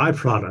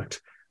byproduct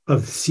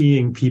of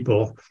seeing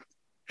people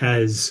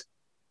as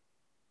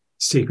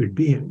sacred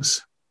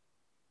beings.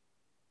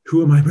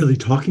 Who am I really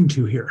talking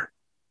to here?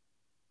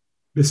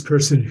 This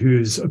person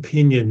whose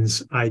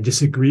opinions I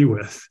disagree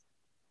with.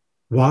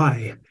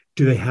 Why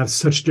do they have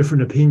such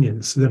different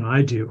opinions than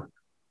I do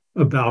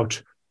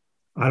about,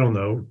 I don't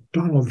know,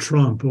 Donald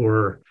Trump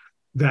or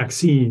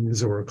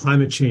vaccines or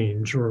climate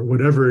change or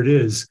whatever it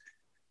is?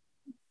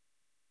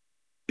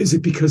 Is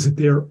it because that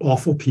they're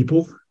awful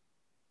people?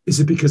 Is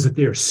it because that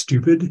they are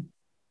stupid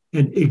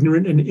and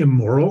ignorant and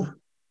immoral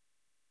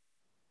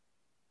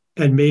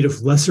and made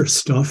of lesser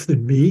stuff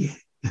than me?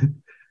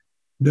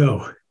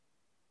 No.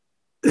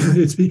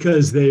 It's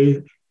because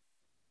they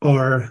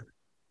are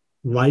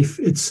life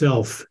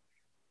itself,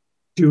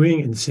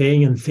 doing and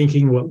saying and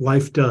thinking what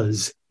life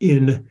does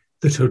in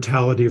the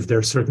totality of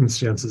their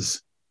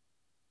circumstances.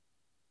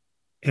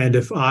 And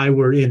if I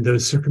were in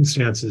those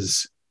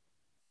circumstances,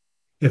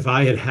 if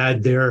I had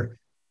had their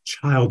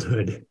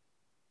childhood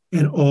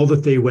and all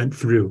that they went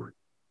through,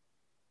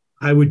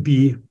 I would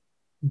be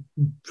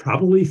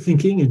probably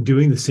thinking and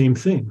doing the same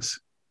things.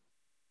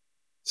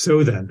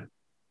 So then,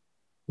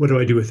 what do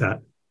I do with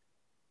that?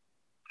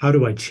 How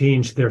do I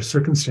change their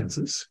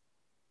circumstances?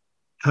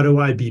 How do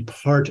I be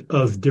part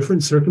of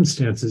different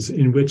circumstances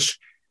in which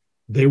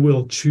they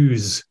will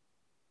choose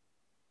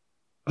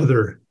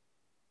other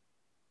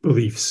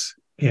beliefs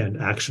and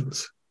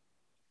actions?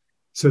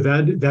 So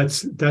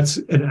that's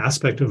an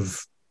aspect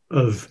of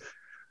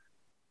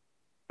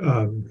that's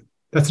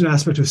an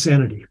aspect of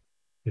sanity,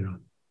 you know.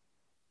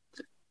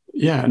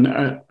 Yeah,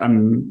 and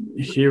I'm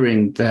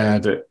hearing there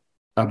that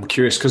I'm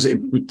curious because it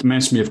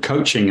reminds me of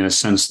coaching in a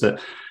sense that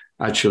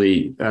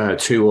actually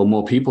two or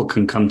more people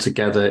can come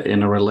together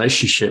in a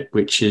relationship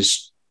which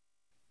is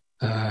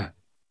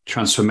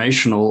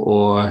transformational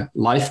or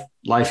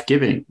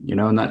life-giving, you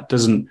know, and that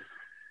doesn't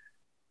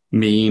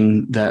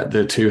mean that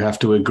the two have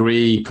to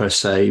agree per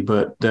se,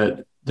 but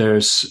that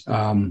there's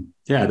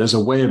a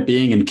way of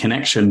being in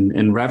connection,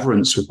 in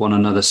reverence with one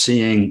another,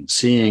 seeing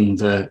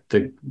the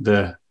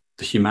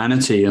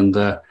humanity and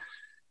the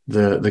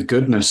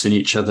goodness in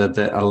each other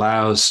that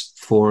allows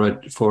for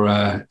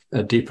a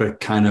deeper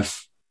kind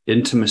of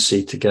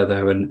intimacy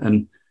together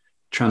and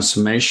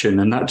transformation.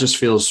 And that just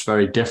feels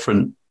very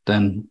different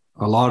than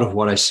a lot of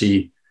what I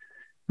see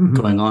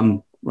going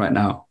on right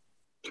now.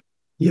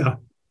 Yeah.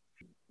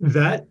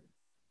 That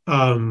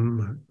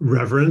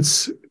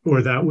reverence,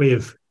 or that way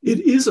of, it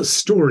is a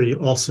story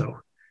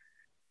also,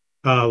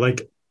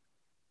 but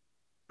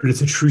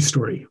it's a true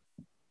story.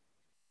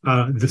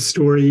 The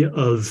story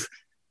of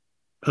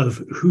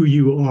who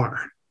you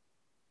are.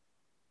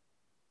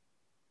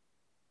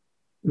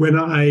 When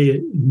I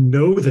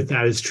know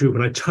that is true,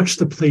 when I touch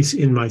the place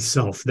in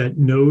myself that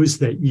knows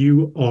that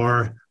you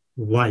are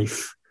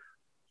life,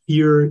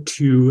 here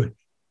to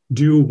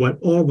do what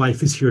all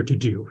life is here to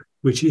do,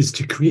 which is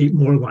to create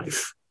more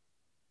life,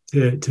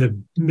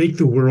 to make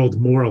the world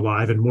more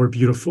alive and more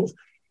beautiful,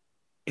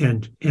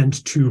 and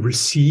to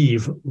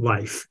receive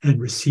life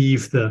and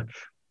receive the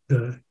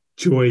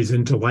joys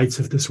and delights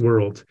of this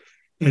world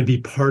and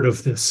be part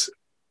of this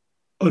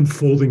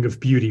unfolding of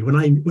beauty, when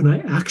I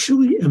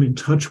actually am in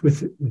touch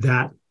with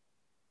that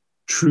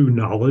true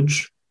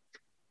knowledge,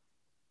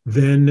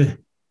 then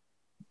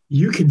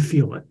you can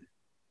feel it.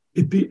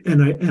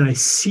 And I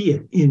see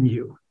it in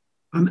you.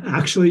 I'm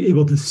actually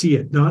able to see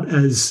it, not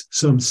as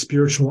some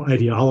spiritual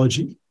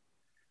ideology,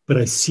 but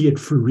I see it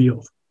for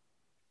real.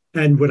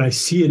 And when I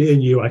see it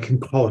in you, I can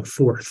call it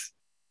forth.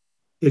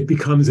 It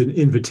becomes an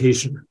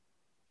invitation.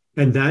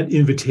 And that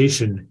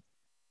invitation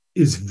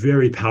is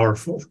very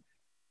powerful.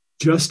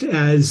 Just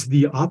as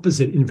the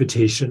opposite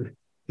invitation,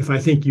 if I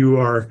think you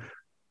are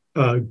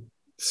a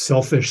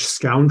selfish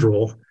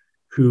scoundrel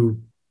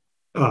who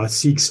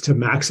seeks to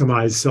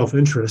maximize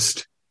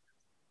self-interest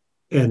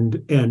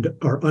and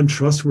are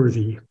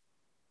untrustworthy,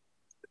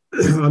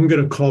 I'm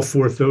going to call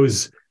forth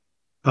those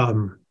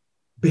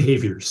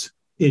behaviors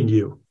in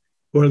you,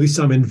 or at least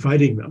I'm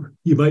inviting them.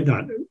 You might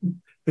not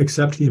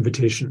accept the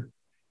invitation,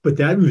 but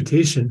that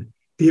invitation,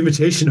 the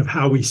invitation of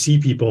how we see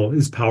people,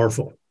 is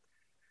powerful.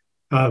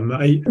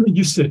 I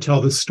used to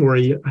tell this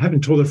story. I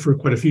haven't told it for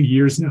quite a few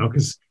years now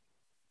because,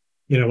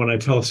 when I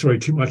tell a story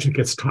too much, it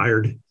gets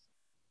tired.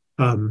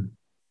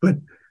 But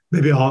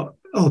maybe I'll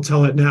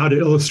tell it now to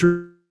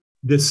illustrate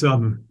this.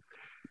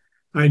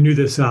 I knew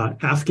this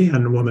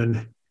Afghan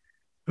woman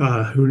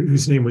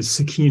whose name was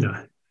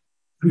Sakina,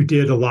 who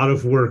did a lot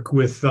of work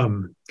with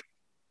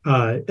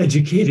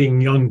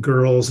educating young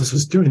girls. This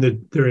was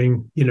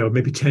during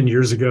maybe 10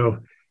 years ago,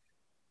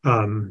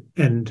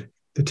 and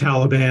the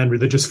Taliban,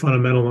 religious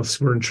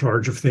fundamentalists, were in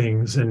charge of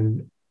things,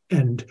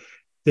 and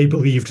they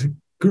believed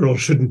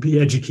girls shouldn't be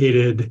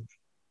educated.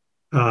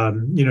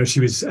 She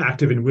was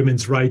active in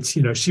women's rights.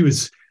 She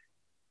was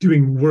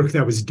doing work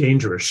that was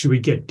dangerous. She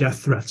would get death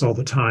threats all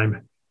the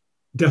time,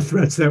 death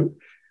threats that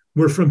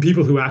were from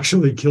people who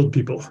actually killed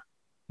people,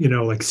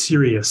 like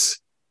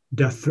serious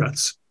death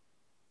threats.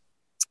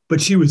 But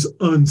she was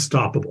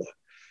unstoppable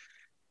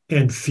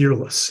and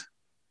fearless.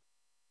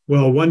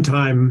 Well, one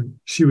time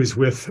she was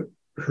with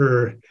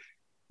her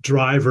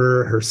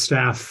driver, her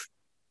staff,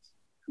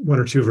 one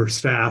or two of her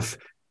staff,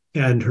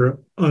 and her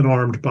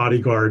unarmed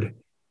bodyguard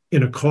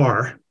in a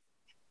car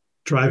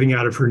driving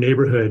out of her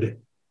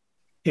neighborhood,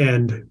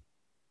 and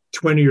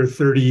 20 or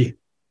 30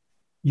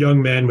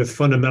 young men with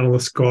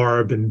fundamentalist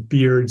garb and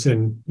beards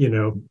and,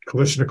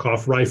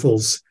 Kalashnikov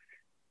rifles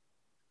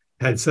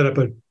had set up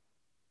a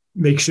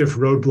makeshift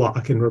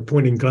roadblock and were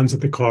pointing guns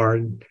at the car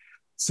and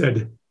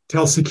said,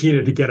 "Tell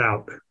Sakina to get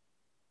out."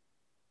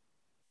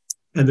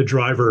 And the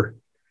driver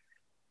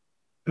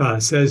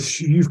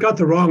says, "You've got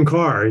the wrong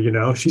car,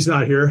 she's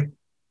not here."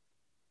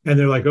 And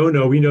they're like, "Oh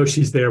no, we know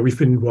she's there. We've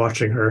been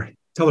watching her.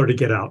 Tell her to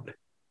get out."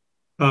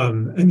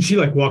 And she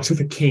walks with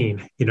a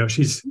cane,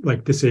 she's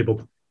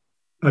disabled,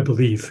 I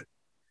believe.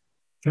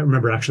 Can't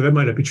remember actually, that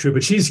might not be true,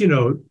 but she's, in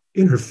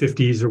her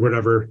 50s or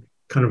whatever,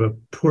 kind of a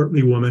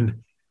portly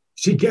woman.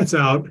 She gets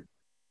out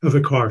of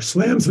the car,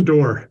 slams the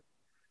door,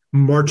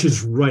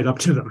 marches right up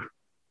to them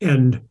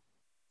and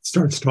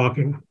starts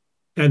talking.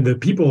 And the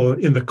people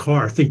in the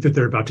car think that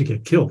they're about to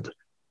get killed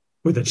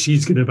or that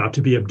she's about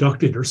to be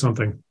abducted or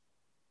something.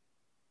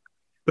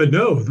 But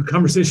no, the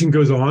conversation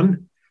goes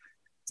on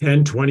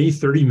 10, 20,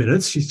 30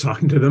 minutes. She's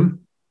talking to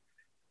them.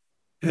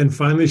 And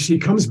finally, she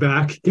comes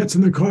back, gets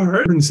in the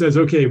car and says,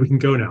 "Okay, we can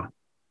go now."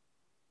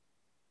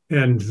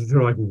 And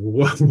they're like,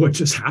 what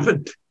just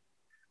happened?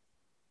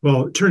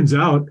 Well, it turns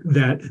out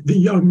that the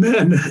young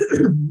men,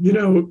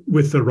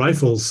 with the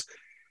rifles,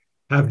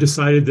 have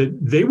decided that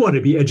they want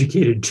to be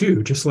educated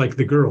too, just like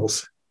the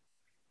girls.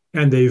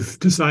 And they've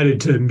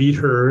decided to meet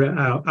her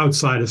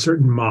outside a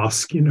certain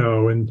mosque,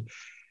 and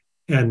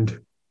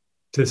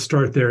to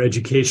start their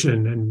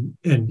education.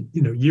 And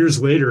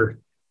years later,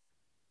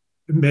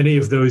 many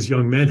of those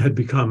young men had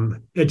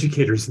become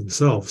educators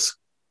themselves.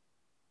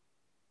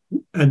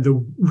 And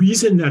the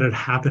reason that it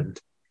happened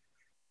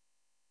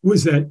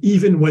was that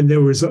even when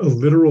there was a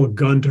literal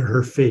gun to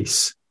her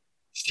face,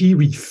 she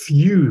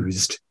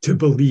refused to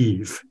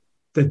believe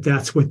that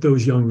that's what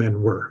those young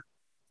men were.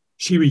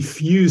 She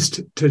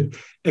refused to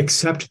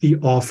accept the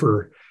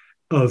offer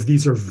of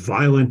these are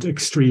violent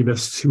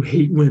extremists who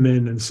hate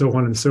women and so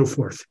on and so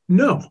forth.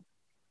 No.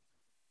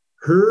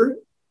 Her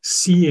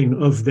seeing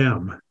of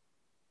them,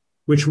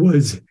 which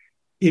was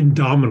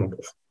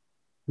indomitable,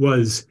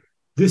 was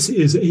this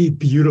is a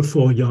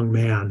beautiful young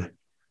man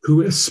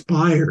who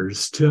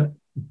aspires to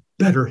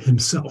better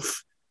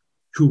himself,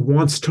 who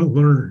wants to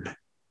learn.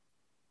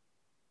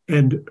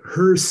 And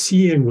her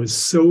seeing was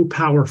so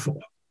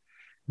powerful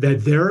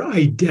that their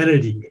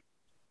identity,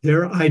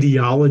 their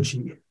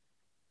ideology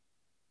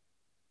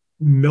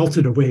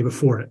melted away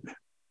before it.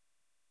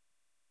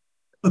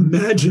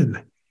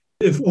 Imagine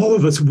if all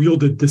of us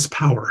wielded this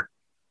power.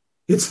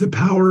 It's the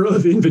power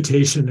of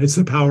invitation. It's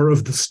the power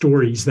of the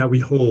stories that we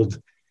hold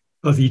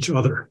of each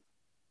other.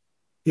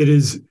 It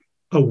is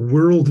a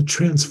world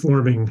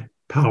transforming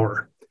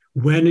power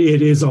when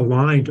it is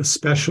aligned,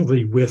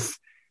 especially with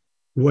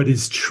what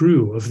is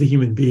true of the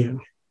human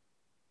being.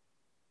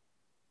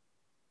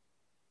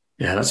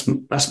 Yeah,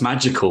 that's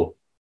magical,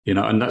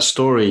 and that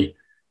story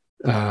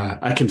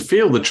I can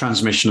feel the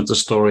transmission of the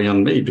story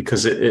on me,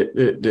 because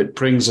it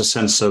brings a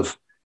sense of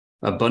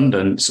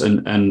abundance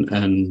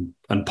and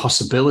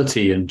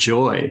possibility and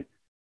joy.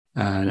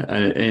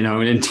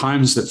 In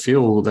times that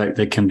feel like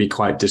they can be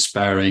quite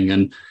despairing,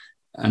 and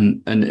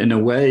in a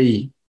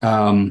way,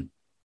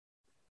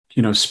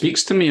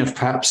 speaks to me of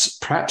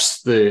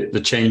perhaps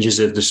the changes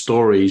of the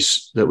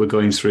stories that we're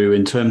going through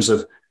in terms of,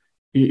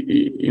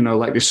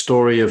 like the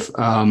story of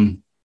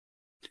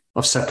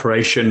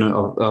separation,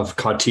 of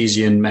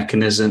Cartesian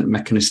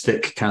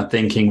mechanistic kind of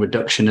thinking,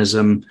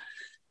 reductionism,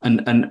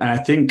 and I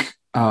think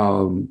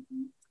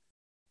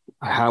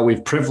how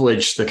we've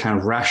privileged the kind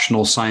of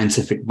rational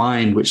scientific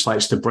mind, which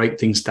likes to break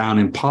things down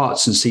in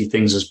parts and see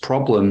things as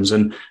problems.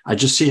 And I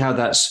just see how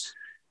that's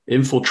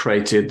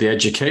infiltrated the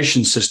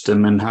education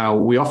system, and how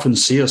we often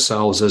see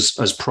ourselves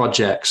as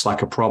projects,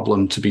 like a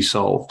problem to be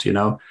solved.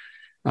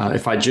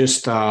 If I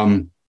just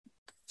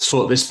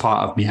sort this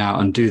part of me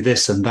out and do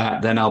this and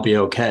that, then I'll be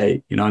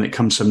okay. And it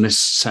comes from this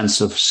sense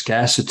of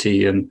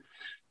scarcity, and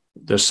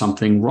there's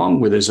something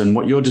wrong with us. And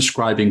what you're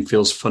describing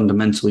feels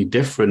fundamentally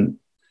different.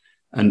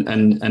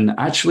 And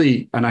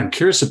actually, and I'm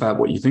curious about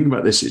what you think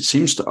about this. It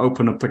seems to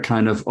open up a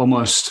kind of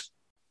almost,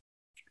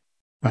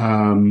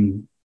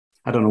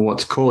 I don't know what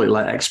to call it,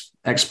 like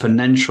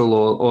exponential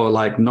or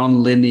like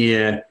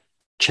non-linear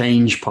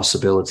change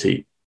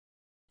possibility.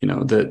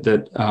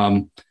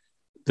 That,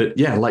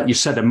 yeah, like you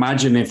said,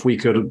 imagine if we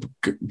could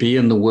be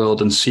in the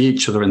world and see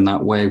each other in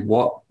that way,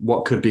 what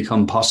could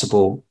become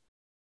possible?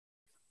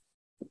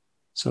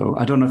 So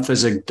I don't know if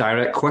there's a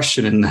direct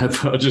question in there,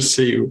 but I'll just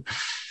see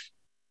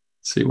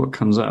what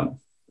comes up.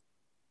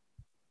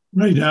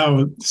 Right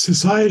now,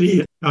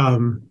 society. Are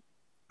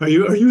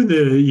you in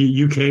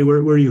the UK? Where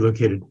are you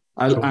located?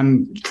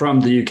 I'm from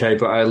the UK,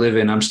 but I live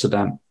in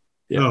Amsterdam.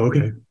 Yeah. Oh,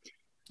 okay.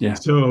 Yeah.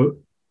 So,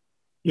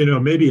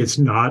 maybe it's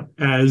not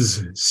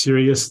as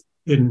serious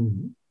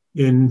in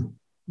the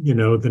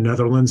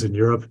Netherlands and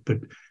Europe,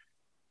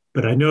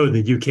 but I know in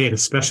the UK, and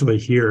especially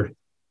here,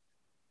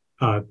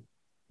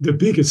 the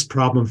biggest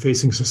problem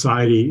facing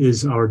society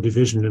is our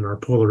division and our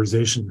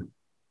polarization.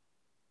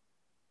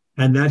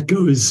 And that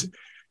goes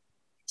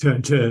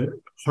to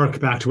hark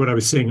back to what I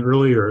was saying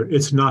earlier.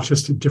 It's not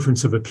just a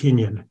difference of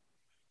opinion.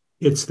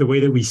 It's the way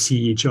that we see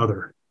each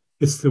other.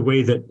 It's the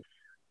way that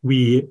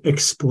we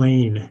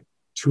explain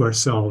to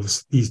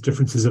ourselves these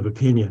differences of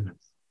opinion,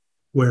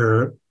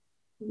 where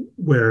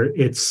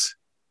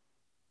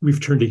we've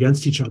turned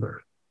against each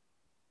other.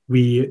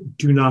 We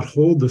do not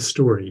hold the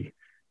story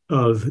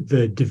of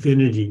the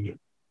divinity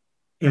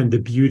and the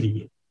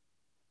beauty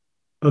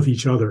of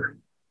each other,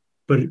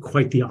 but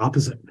quite the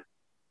opposite.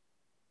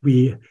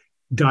 We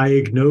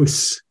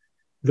diagnose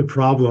the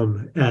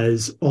problem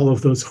as all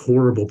of those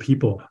horrible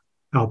people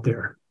out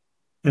there.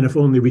 And if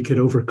only we could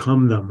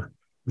overcome them,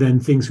 then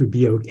things would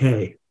be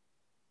okay.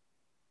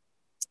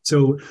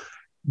 So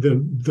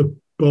the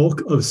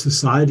bulk of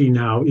society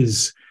now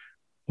is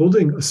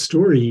holding a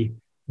story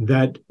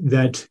that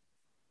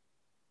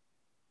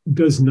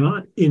does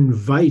not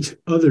invite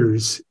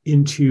others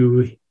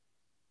into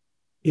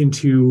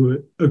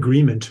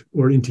agreement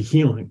or into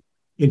healing,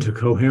 into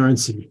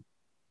coherency.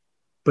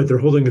 But they're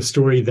holding a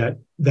story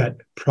that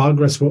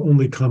progress will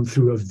only come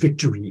through a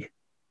victory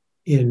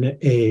in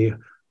a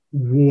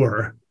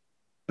war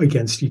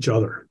against each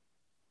other.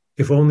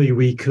 If only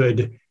we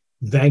could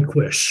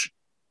vanquish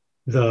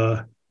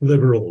the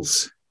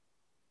liberals,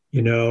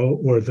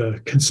 or the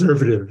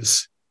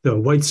conservatives, the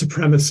white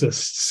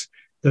supremacists,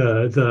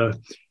 the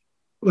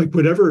like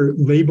whatever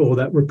label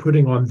that we're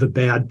putting on the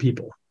bad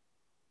people,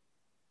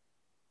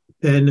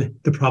 then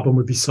the problem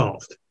would be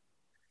solved.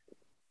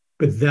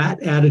 But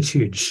that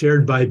attitude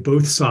shared by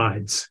both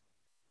sides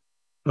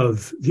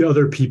of the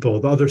other people,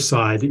 the other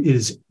side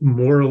is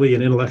morally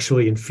and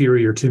intellectually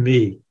inferior to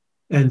me,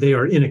 and they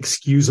are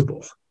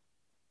inexcusable.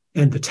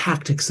 And the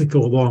tactics that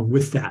go along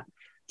with that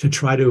to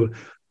try to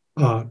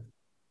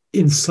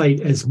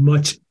incite as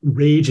much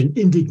rage and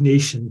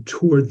indignation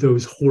toward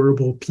those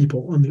horrible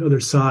people on the other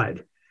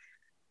side,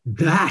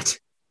 that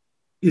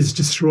is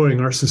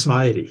destroying our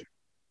society.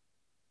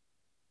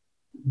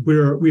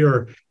 We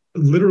are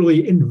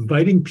literally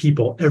inviting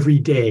people every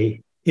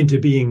day into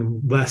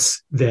being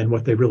less than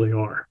what they really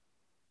are.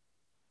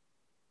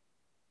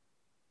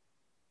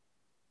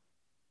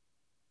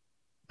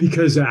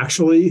 Because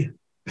actually,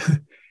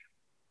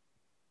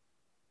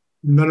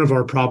 none of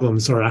our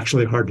problems are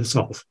actually hard to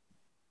solve,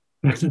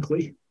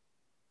 technically.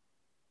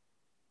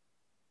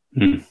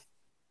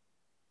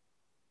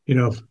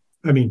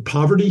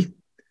 Poverty,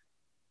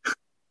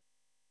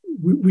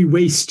 we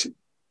waste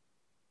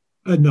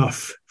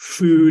enough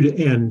food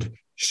and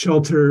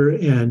shelter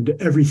and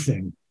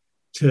everything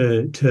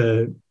to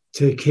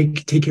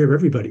take care of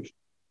everybody.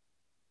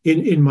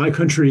 In my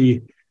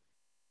country,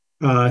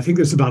 I think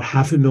there's about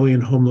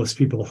 500,000 homeless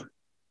people,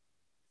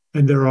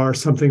 and there are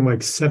something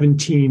like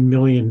 17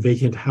 million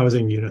vacant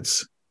housing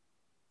units.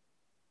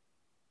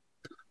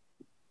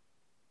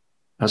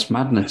 That's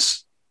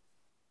madness.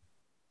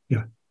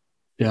 Yeah.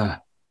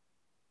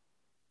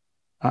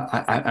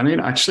 I mean,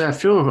 actually, I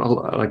feel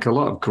like a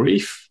lot of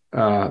grief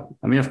I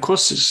mean, of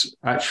course, it's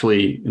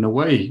actually in a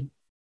way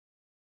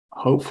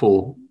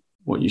hopeful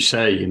what you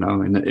say,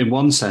 in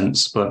one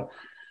sense, but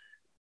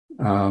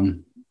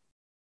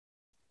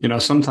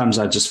sometimes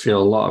I just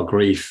feel a lot of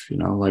grief,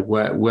 like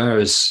where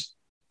is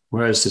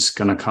this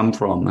going to come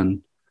from?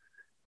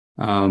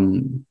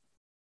 And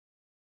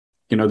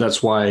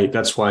that's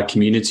why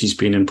community's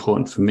been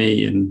important for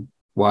me, and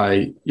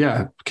why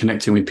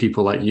connecting with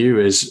people like you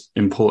is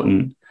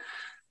important.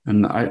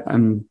 And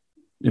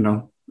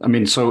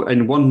so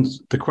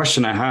the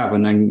question I have,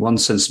 and in one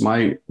sense,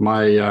 my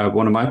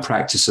one of my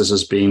practices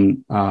has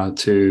been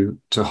to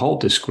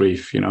hold this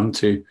grief,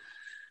 to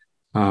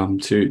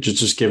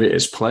just give it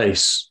its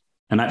place,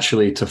 and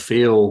actually to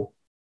feel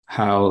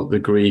how the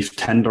grief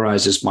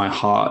tenderizes my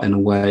heart in a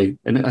way.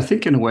 And I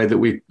think in a way that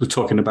we were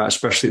talking about,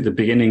 especially at the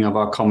beginning of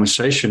our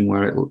conversation,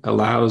 where it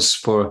allows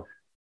for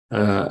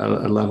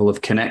a level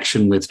of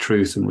connection with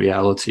truth and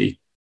reality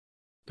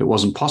that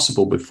wasn't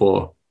possible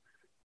before.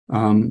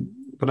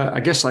 But I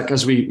guess, like,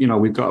 as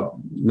we've got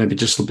maybe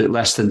just a bit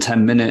less than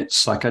 10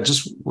 minutes, like, I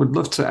just would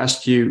love to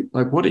ask you,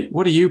 like, what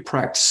are you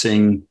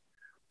practicing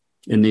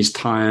in these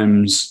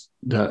times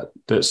that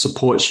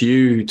supports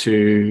you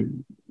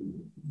to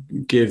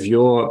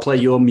play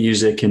your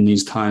music in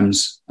these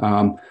times?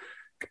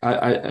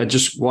 I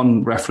just,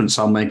 one reference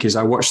I'll make is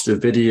I watched the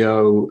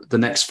video The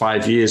Next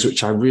 5 Years,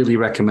 which I really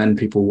recommend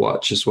people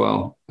watch as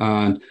well.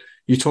 And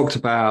you talked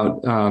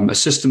about a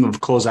system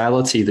of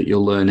causality that you're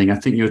learning. I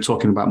think you were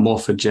talking about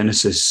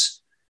morphogenesis,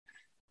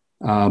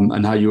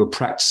 and how you were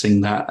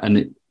practicing that,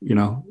 and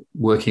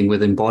working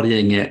with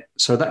embodying it.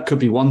 So that could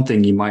be one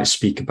thing you might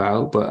speak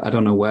about, but I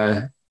don't know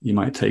where you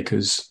might take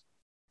us.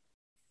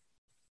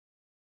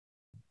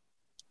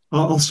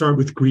 I'll start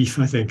with grief.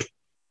 I think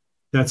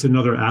that's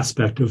another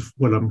aspect of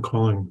what I'm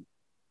calling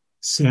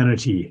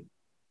sanity,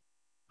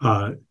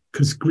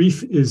 because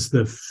grief is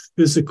the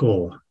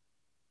physical,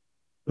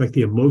 like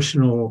the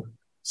emotional,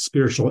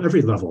 spiritual,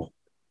 every level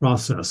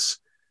process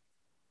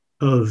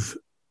of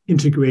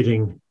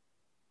integrating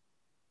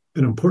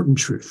an important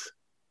truth,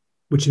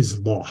 which is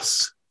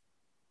loss.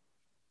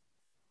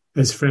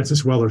 As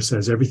Francis Weller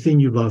says, everything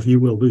you love, you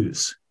will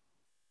lose.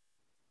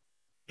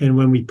 And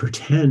when we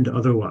pretend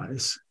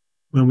otherwise,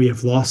 when we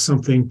have lost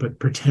something, but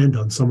pretend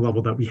on some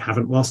level that we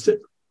haven't lost it,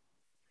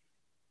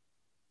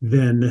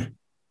 then,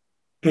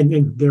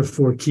 and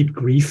therefore keep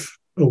grief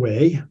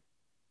away,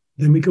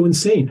 then we go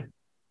insane.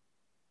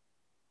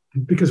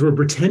 Because we're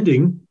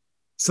pretending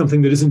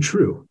something that isn't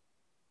true.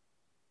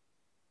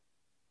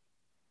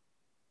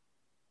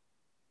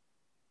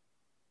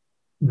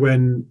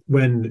 When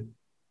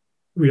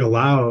we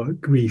allow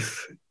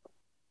grief,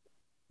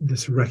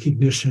 this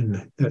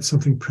recognition that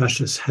something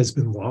precious has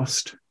been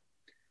lost,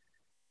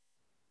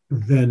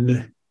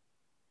 then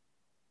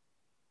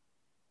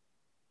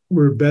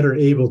we're better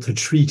able to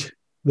treat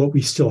what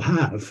we still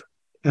have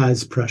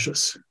as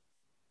precious.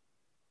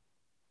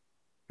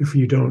 If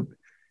you don't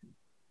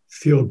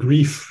feel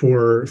grief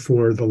for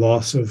the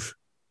loss of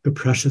the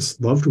precious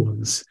loved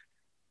ones,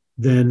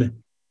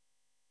 then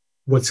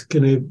what's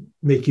going to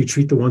make you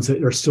treat the ones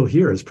that are still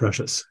here as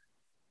precious?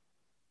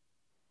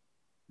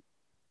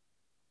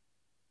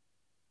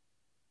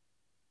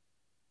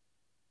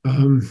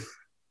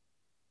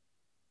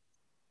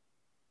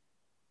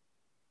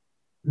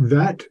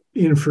 That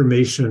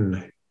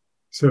information,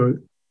 so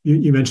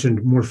you mentioned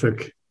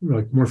morphic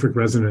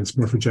resonance,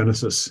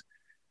 morphogenesis.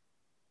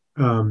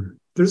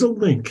 There's a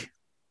link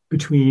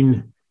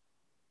between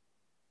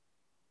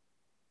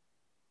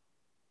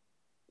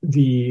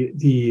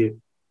the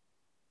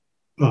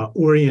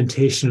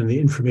orientation and the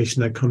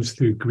information that comes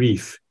through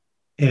grief,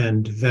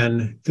 and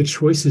then the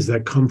choices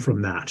that come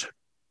from that,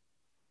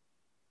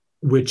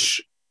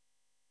 which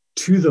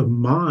to the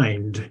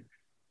mind,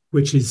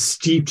 which is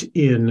steeped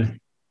in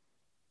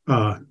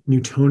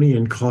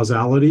Newtonian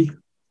causality,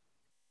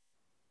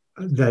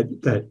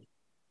 that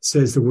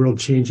says the world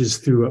changes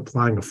through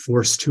applying a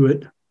force to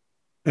it,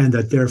 and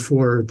that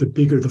therefore the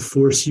bigger the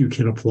force you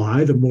can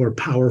apply, the more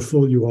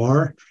powerful you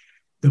are,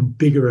 the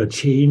bigger a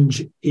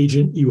change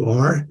agent you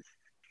are.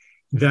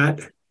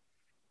 That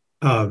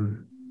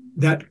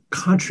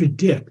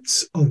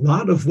contradicts a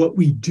lot of what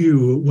we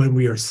do when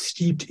we are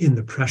steeped in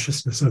the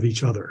preciousness of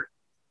each other,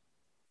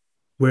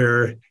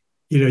 where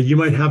you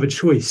might have a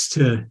choice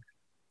to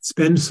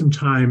spend some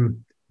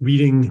time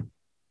reading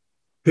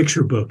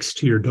picture books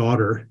to your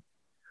daughter,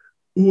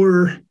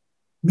 or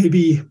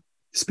maybe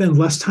spend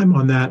less time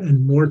on that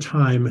and more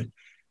time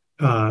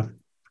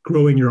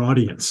growing your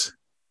audience.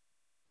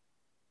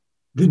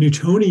 The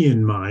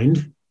Newtonian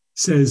mind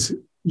says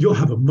you'll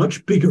have a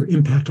much bigger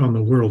impact on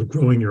the world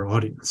growing your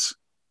audience,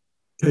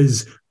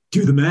 because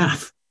do the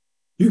math.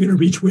 You're going to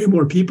reach way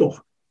more people,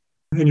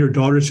 and your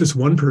daughter's just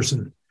one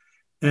person.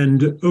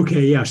 And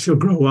okay, yeah, she'll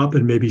grow up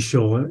and maybe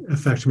she'll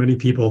affect many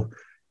people.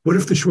 What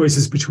if the choice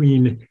is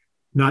between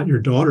not your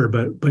daughter,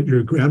 but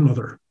your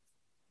grandmother,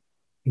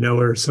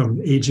 or some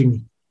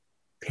aging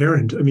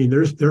parent? I mean,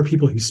 there are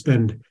people who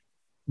spend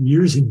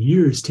years and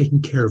years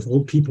taking care of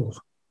old people,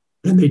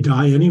 and they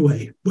die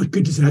anyway. What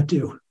good does that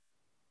do?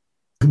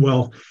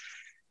 Well,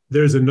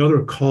 there's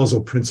another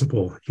causal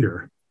principle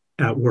here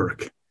at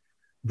work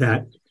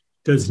that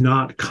does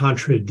not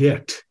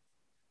contradict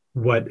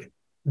what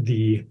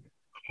the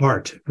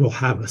heart will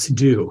have us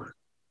do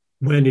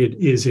when it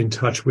is in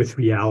touch with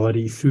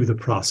reality through the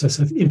process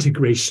of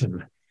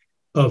integration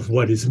of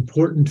what is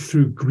important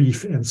through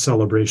grief and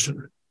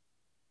celebration.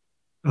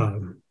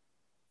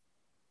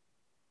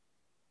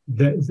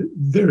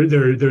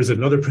 There's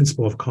another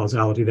principle of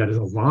causality that is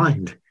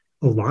aligned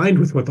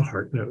with what the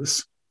heart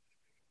knows.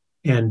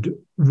 And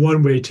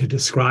one way to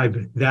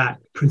describe that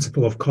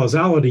principle of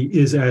causality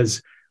is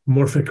as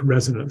morphic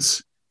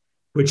resonance,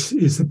 which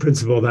is the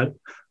principle that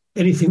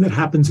anything that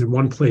happens in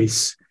one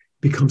place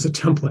becomes a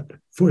template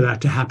for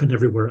that to happen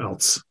everywhere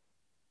else.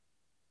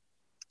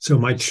 So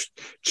my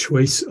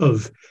choice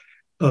of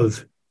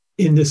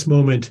in this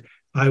moment,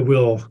 I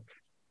will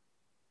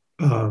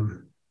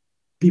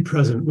be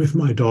present with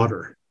my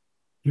daughter.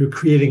 You're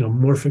creating a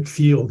morphic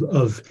field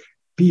of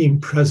being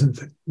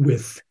present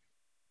with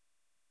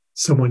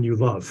someone you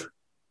love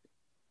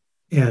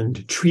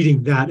and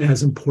treating that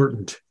as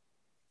important.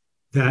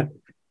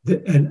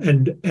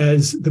 And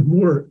as the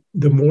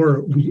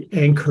more we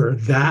anchor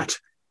that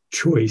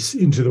choice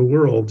into the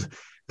world,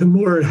 the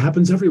more it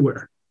happens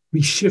everywhere.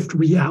 We shift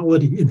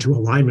reality into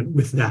alignment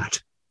with that.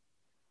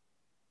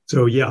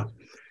 So yeah,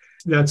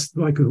 that's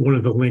like one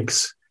of the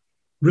links.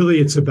 Really,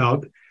 it's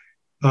about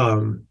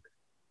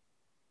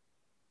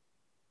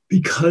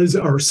because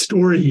our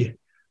story,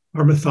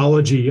 our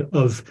mythology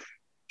of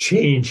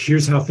change,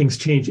 here's how things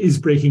change, is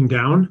breaking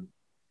down.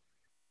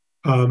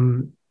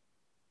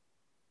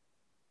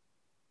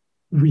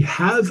 We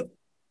have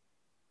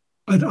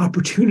an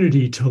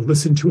opportunity to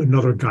listen to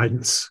another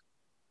guidance,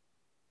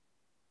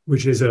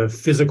 which is a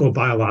physical,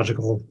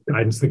 biological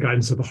guidance, the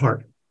guidance of the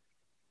heart.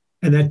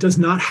 And that does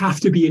not have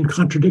to be in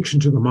contradiction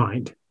to the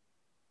mind.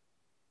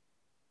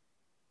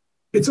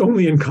 It's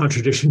only in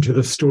contradiction to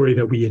the story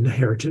that we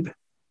inherited.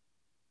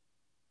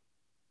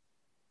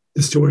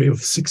 The story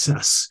of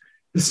success,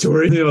 the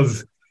story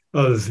of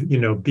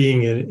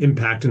being an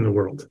impact in the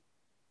world.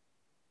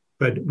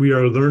 But we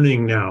are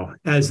learning now,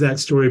 as that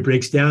story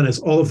breaks down, as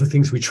all of the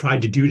things we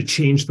tried to do to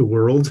change the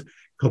world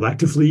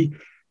collectively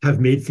have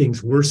made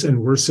things worse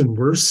and worse and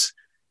worse,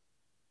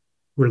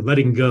 we're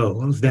letting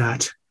go of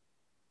that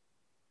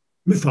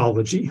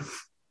mythology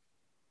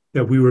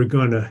that we were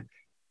going to,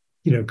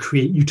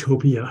 create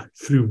utopia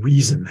through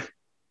reason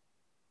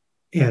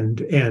and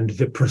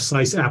the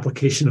precise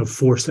application of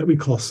force that we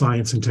call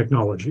science and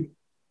technology.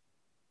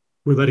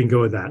 We're letting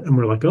go of that. And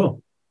we're like,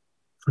 oh,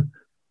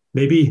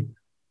 maybe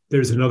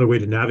there's another way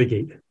to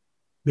navigate.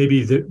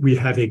 Maybe that we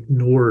have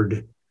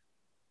ignored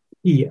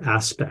key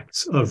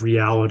aspects of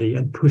reality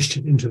and pushed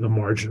it into the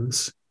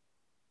margins.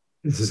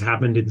 This has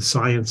happened in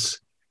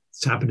science.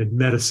 It's happened in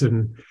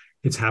medicine.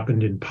 It's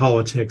happened in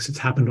politics. It's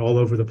happened all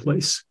over the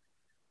place.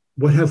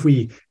 What have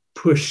we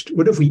pushed?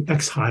 What have we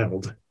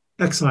exiled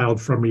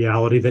from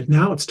reality that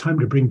now it's time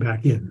to bring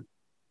back in?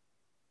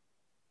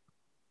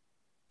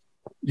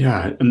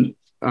 Yeah. And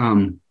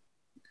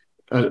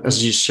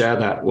as you share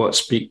that,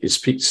 it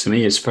speaks to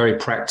me, it's very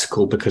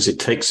practical because it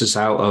takes us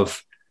out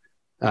of,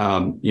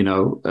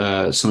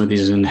 some of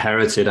these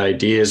inherited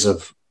ideas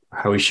of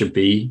how we should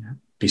be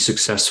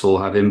successful,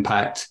 have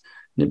impact.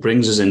 And it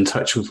brings us in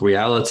touch with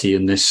reality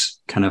in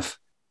this kind of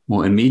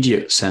more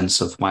immediate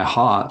sense of my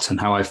heart and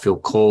how I feel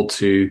called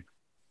to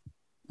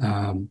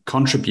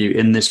contribute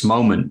in this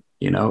moment,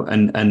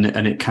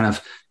 and it kind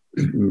of,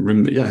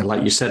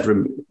 like you said,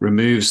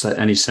 removes that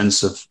any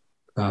sense of,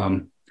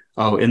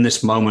 in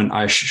this moment,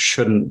 I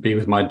shouldn't be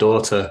with my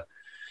daughter.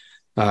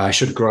 I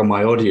should grow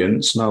my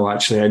audience. No,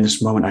 actually, in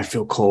this moment, I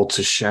feel called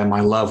to share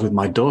my love with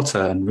my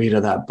daughter and read her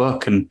that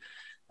book. And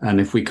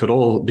if we could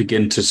all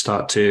begin to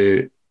start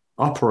to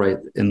operate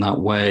in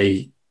that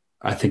way,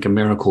 I think a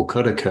miracle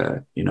could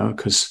occur,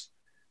 because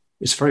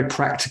it's very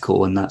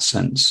practical in that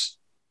sense.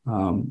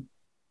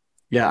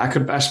 I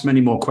could ask many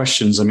more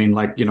questions. I mean,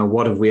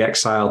 what have we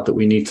exiled that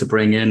we need to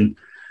bring in?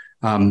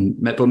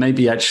 But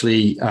maybe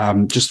actually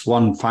just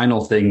one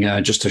final thing,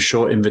 just a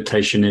short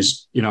invitation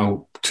is,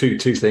 two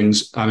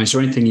things. Is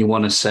there anything you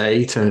want to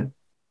say to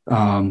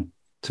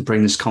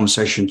bring this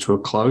conversation to a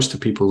close to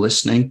people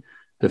listening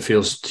that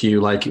feels to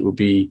you like it would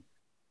be,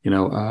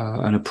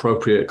 an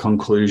appropriate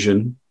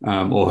conclusion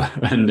or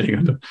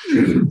ending?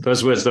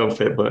 Those words don't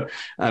fit, but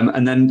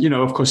and then,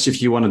 of course,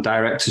 if you want to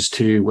direct us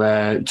to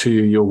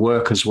your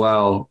work as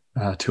well,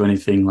 to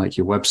anything like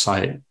your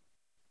website.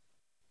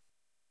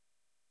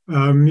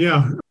 In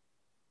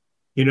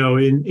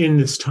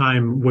this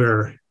time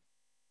where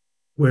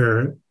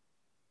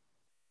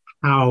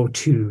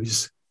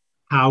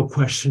how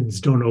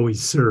questions don't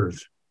always serve,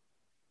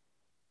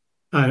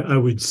 I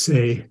would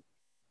say,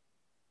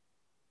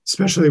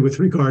 especially with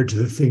regard to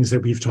the things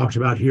that we've talked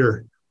about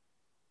here,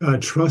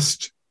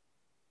 trust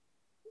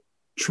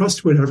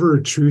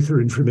whatever truth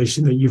or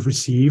information that you've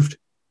received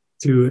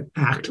to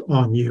act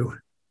on you.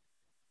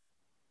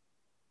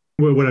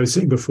 What I was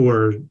saying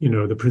before,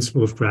 the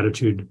principle of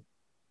gratitude.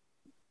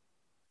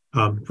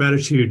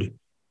 Gratitude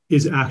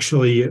is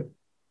actually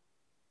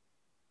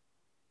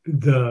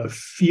the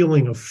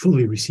feeling of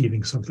fully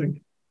receiving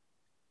something.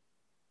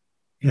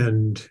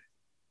 And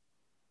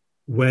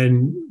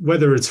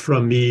whether it's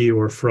from me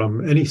or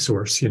from any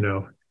source, a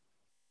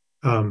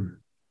lot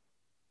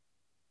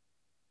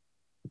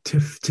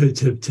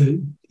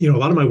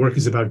of my work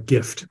is about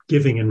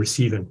giving and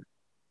receiving.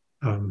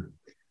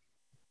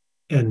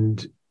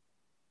 And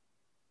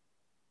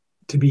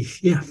to be,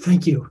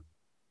 thank you.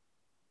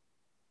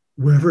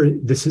 Wherever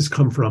this has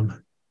come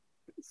from,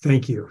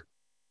 thank you.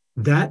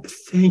 That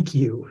thank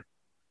you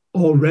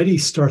already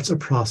starts a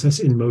process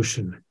in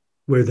motion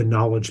where the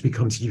knowledge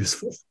becomes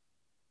useful.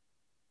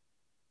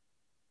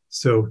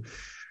 So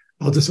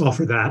I'll just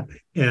offer that,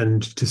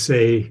 and to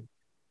say,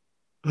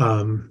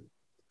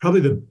 probably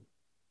the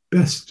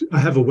best, I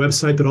have a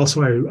website, but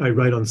also I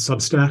write on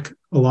Substack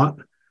a lot,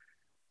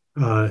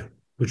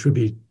 which would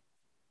be,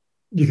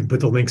 you can put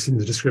the links in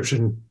the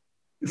description.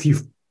 If you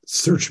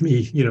search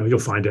me, you'll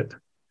find it.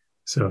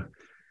 So,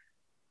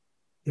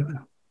 yeah.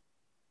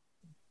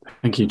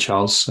 Thank you,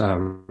 Charles.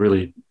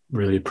 Really,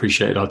 really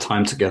appreciate our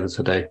time together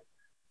today.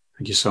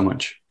 Thank you so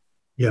much.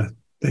 Yeah,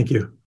 thank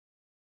you.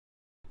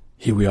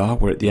 Here we are.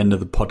 We're at the end of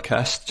the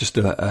podcast. Just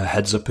a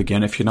heads up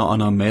again, if you're not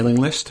on our mailing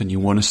list and you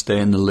want to stay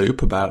in the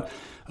loop about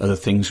other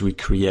things we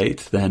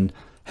create, then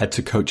head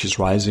to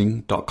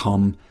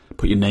coachesrising.com,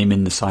 put your name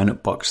in the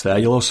sign-up box there.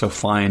 You'll also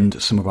find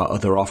some of our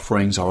other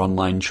offerings, our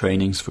online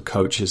trainings for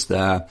coaches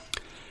there.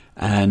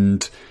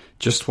 And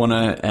just want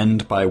to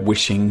end by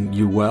wishing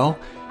you well,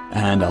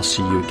 and I'll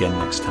see you again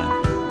next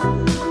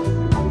time.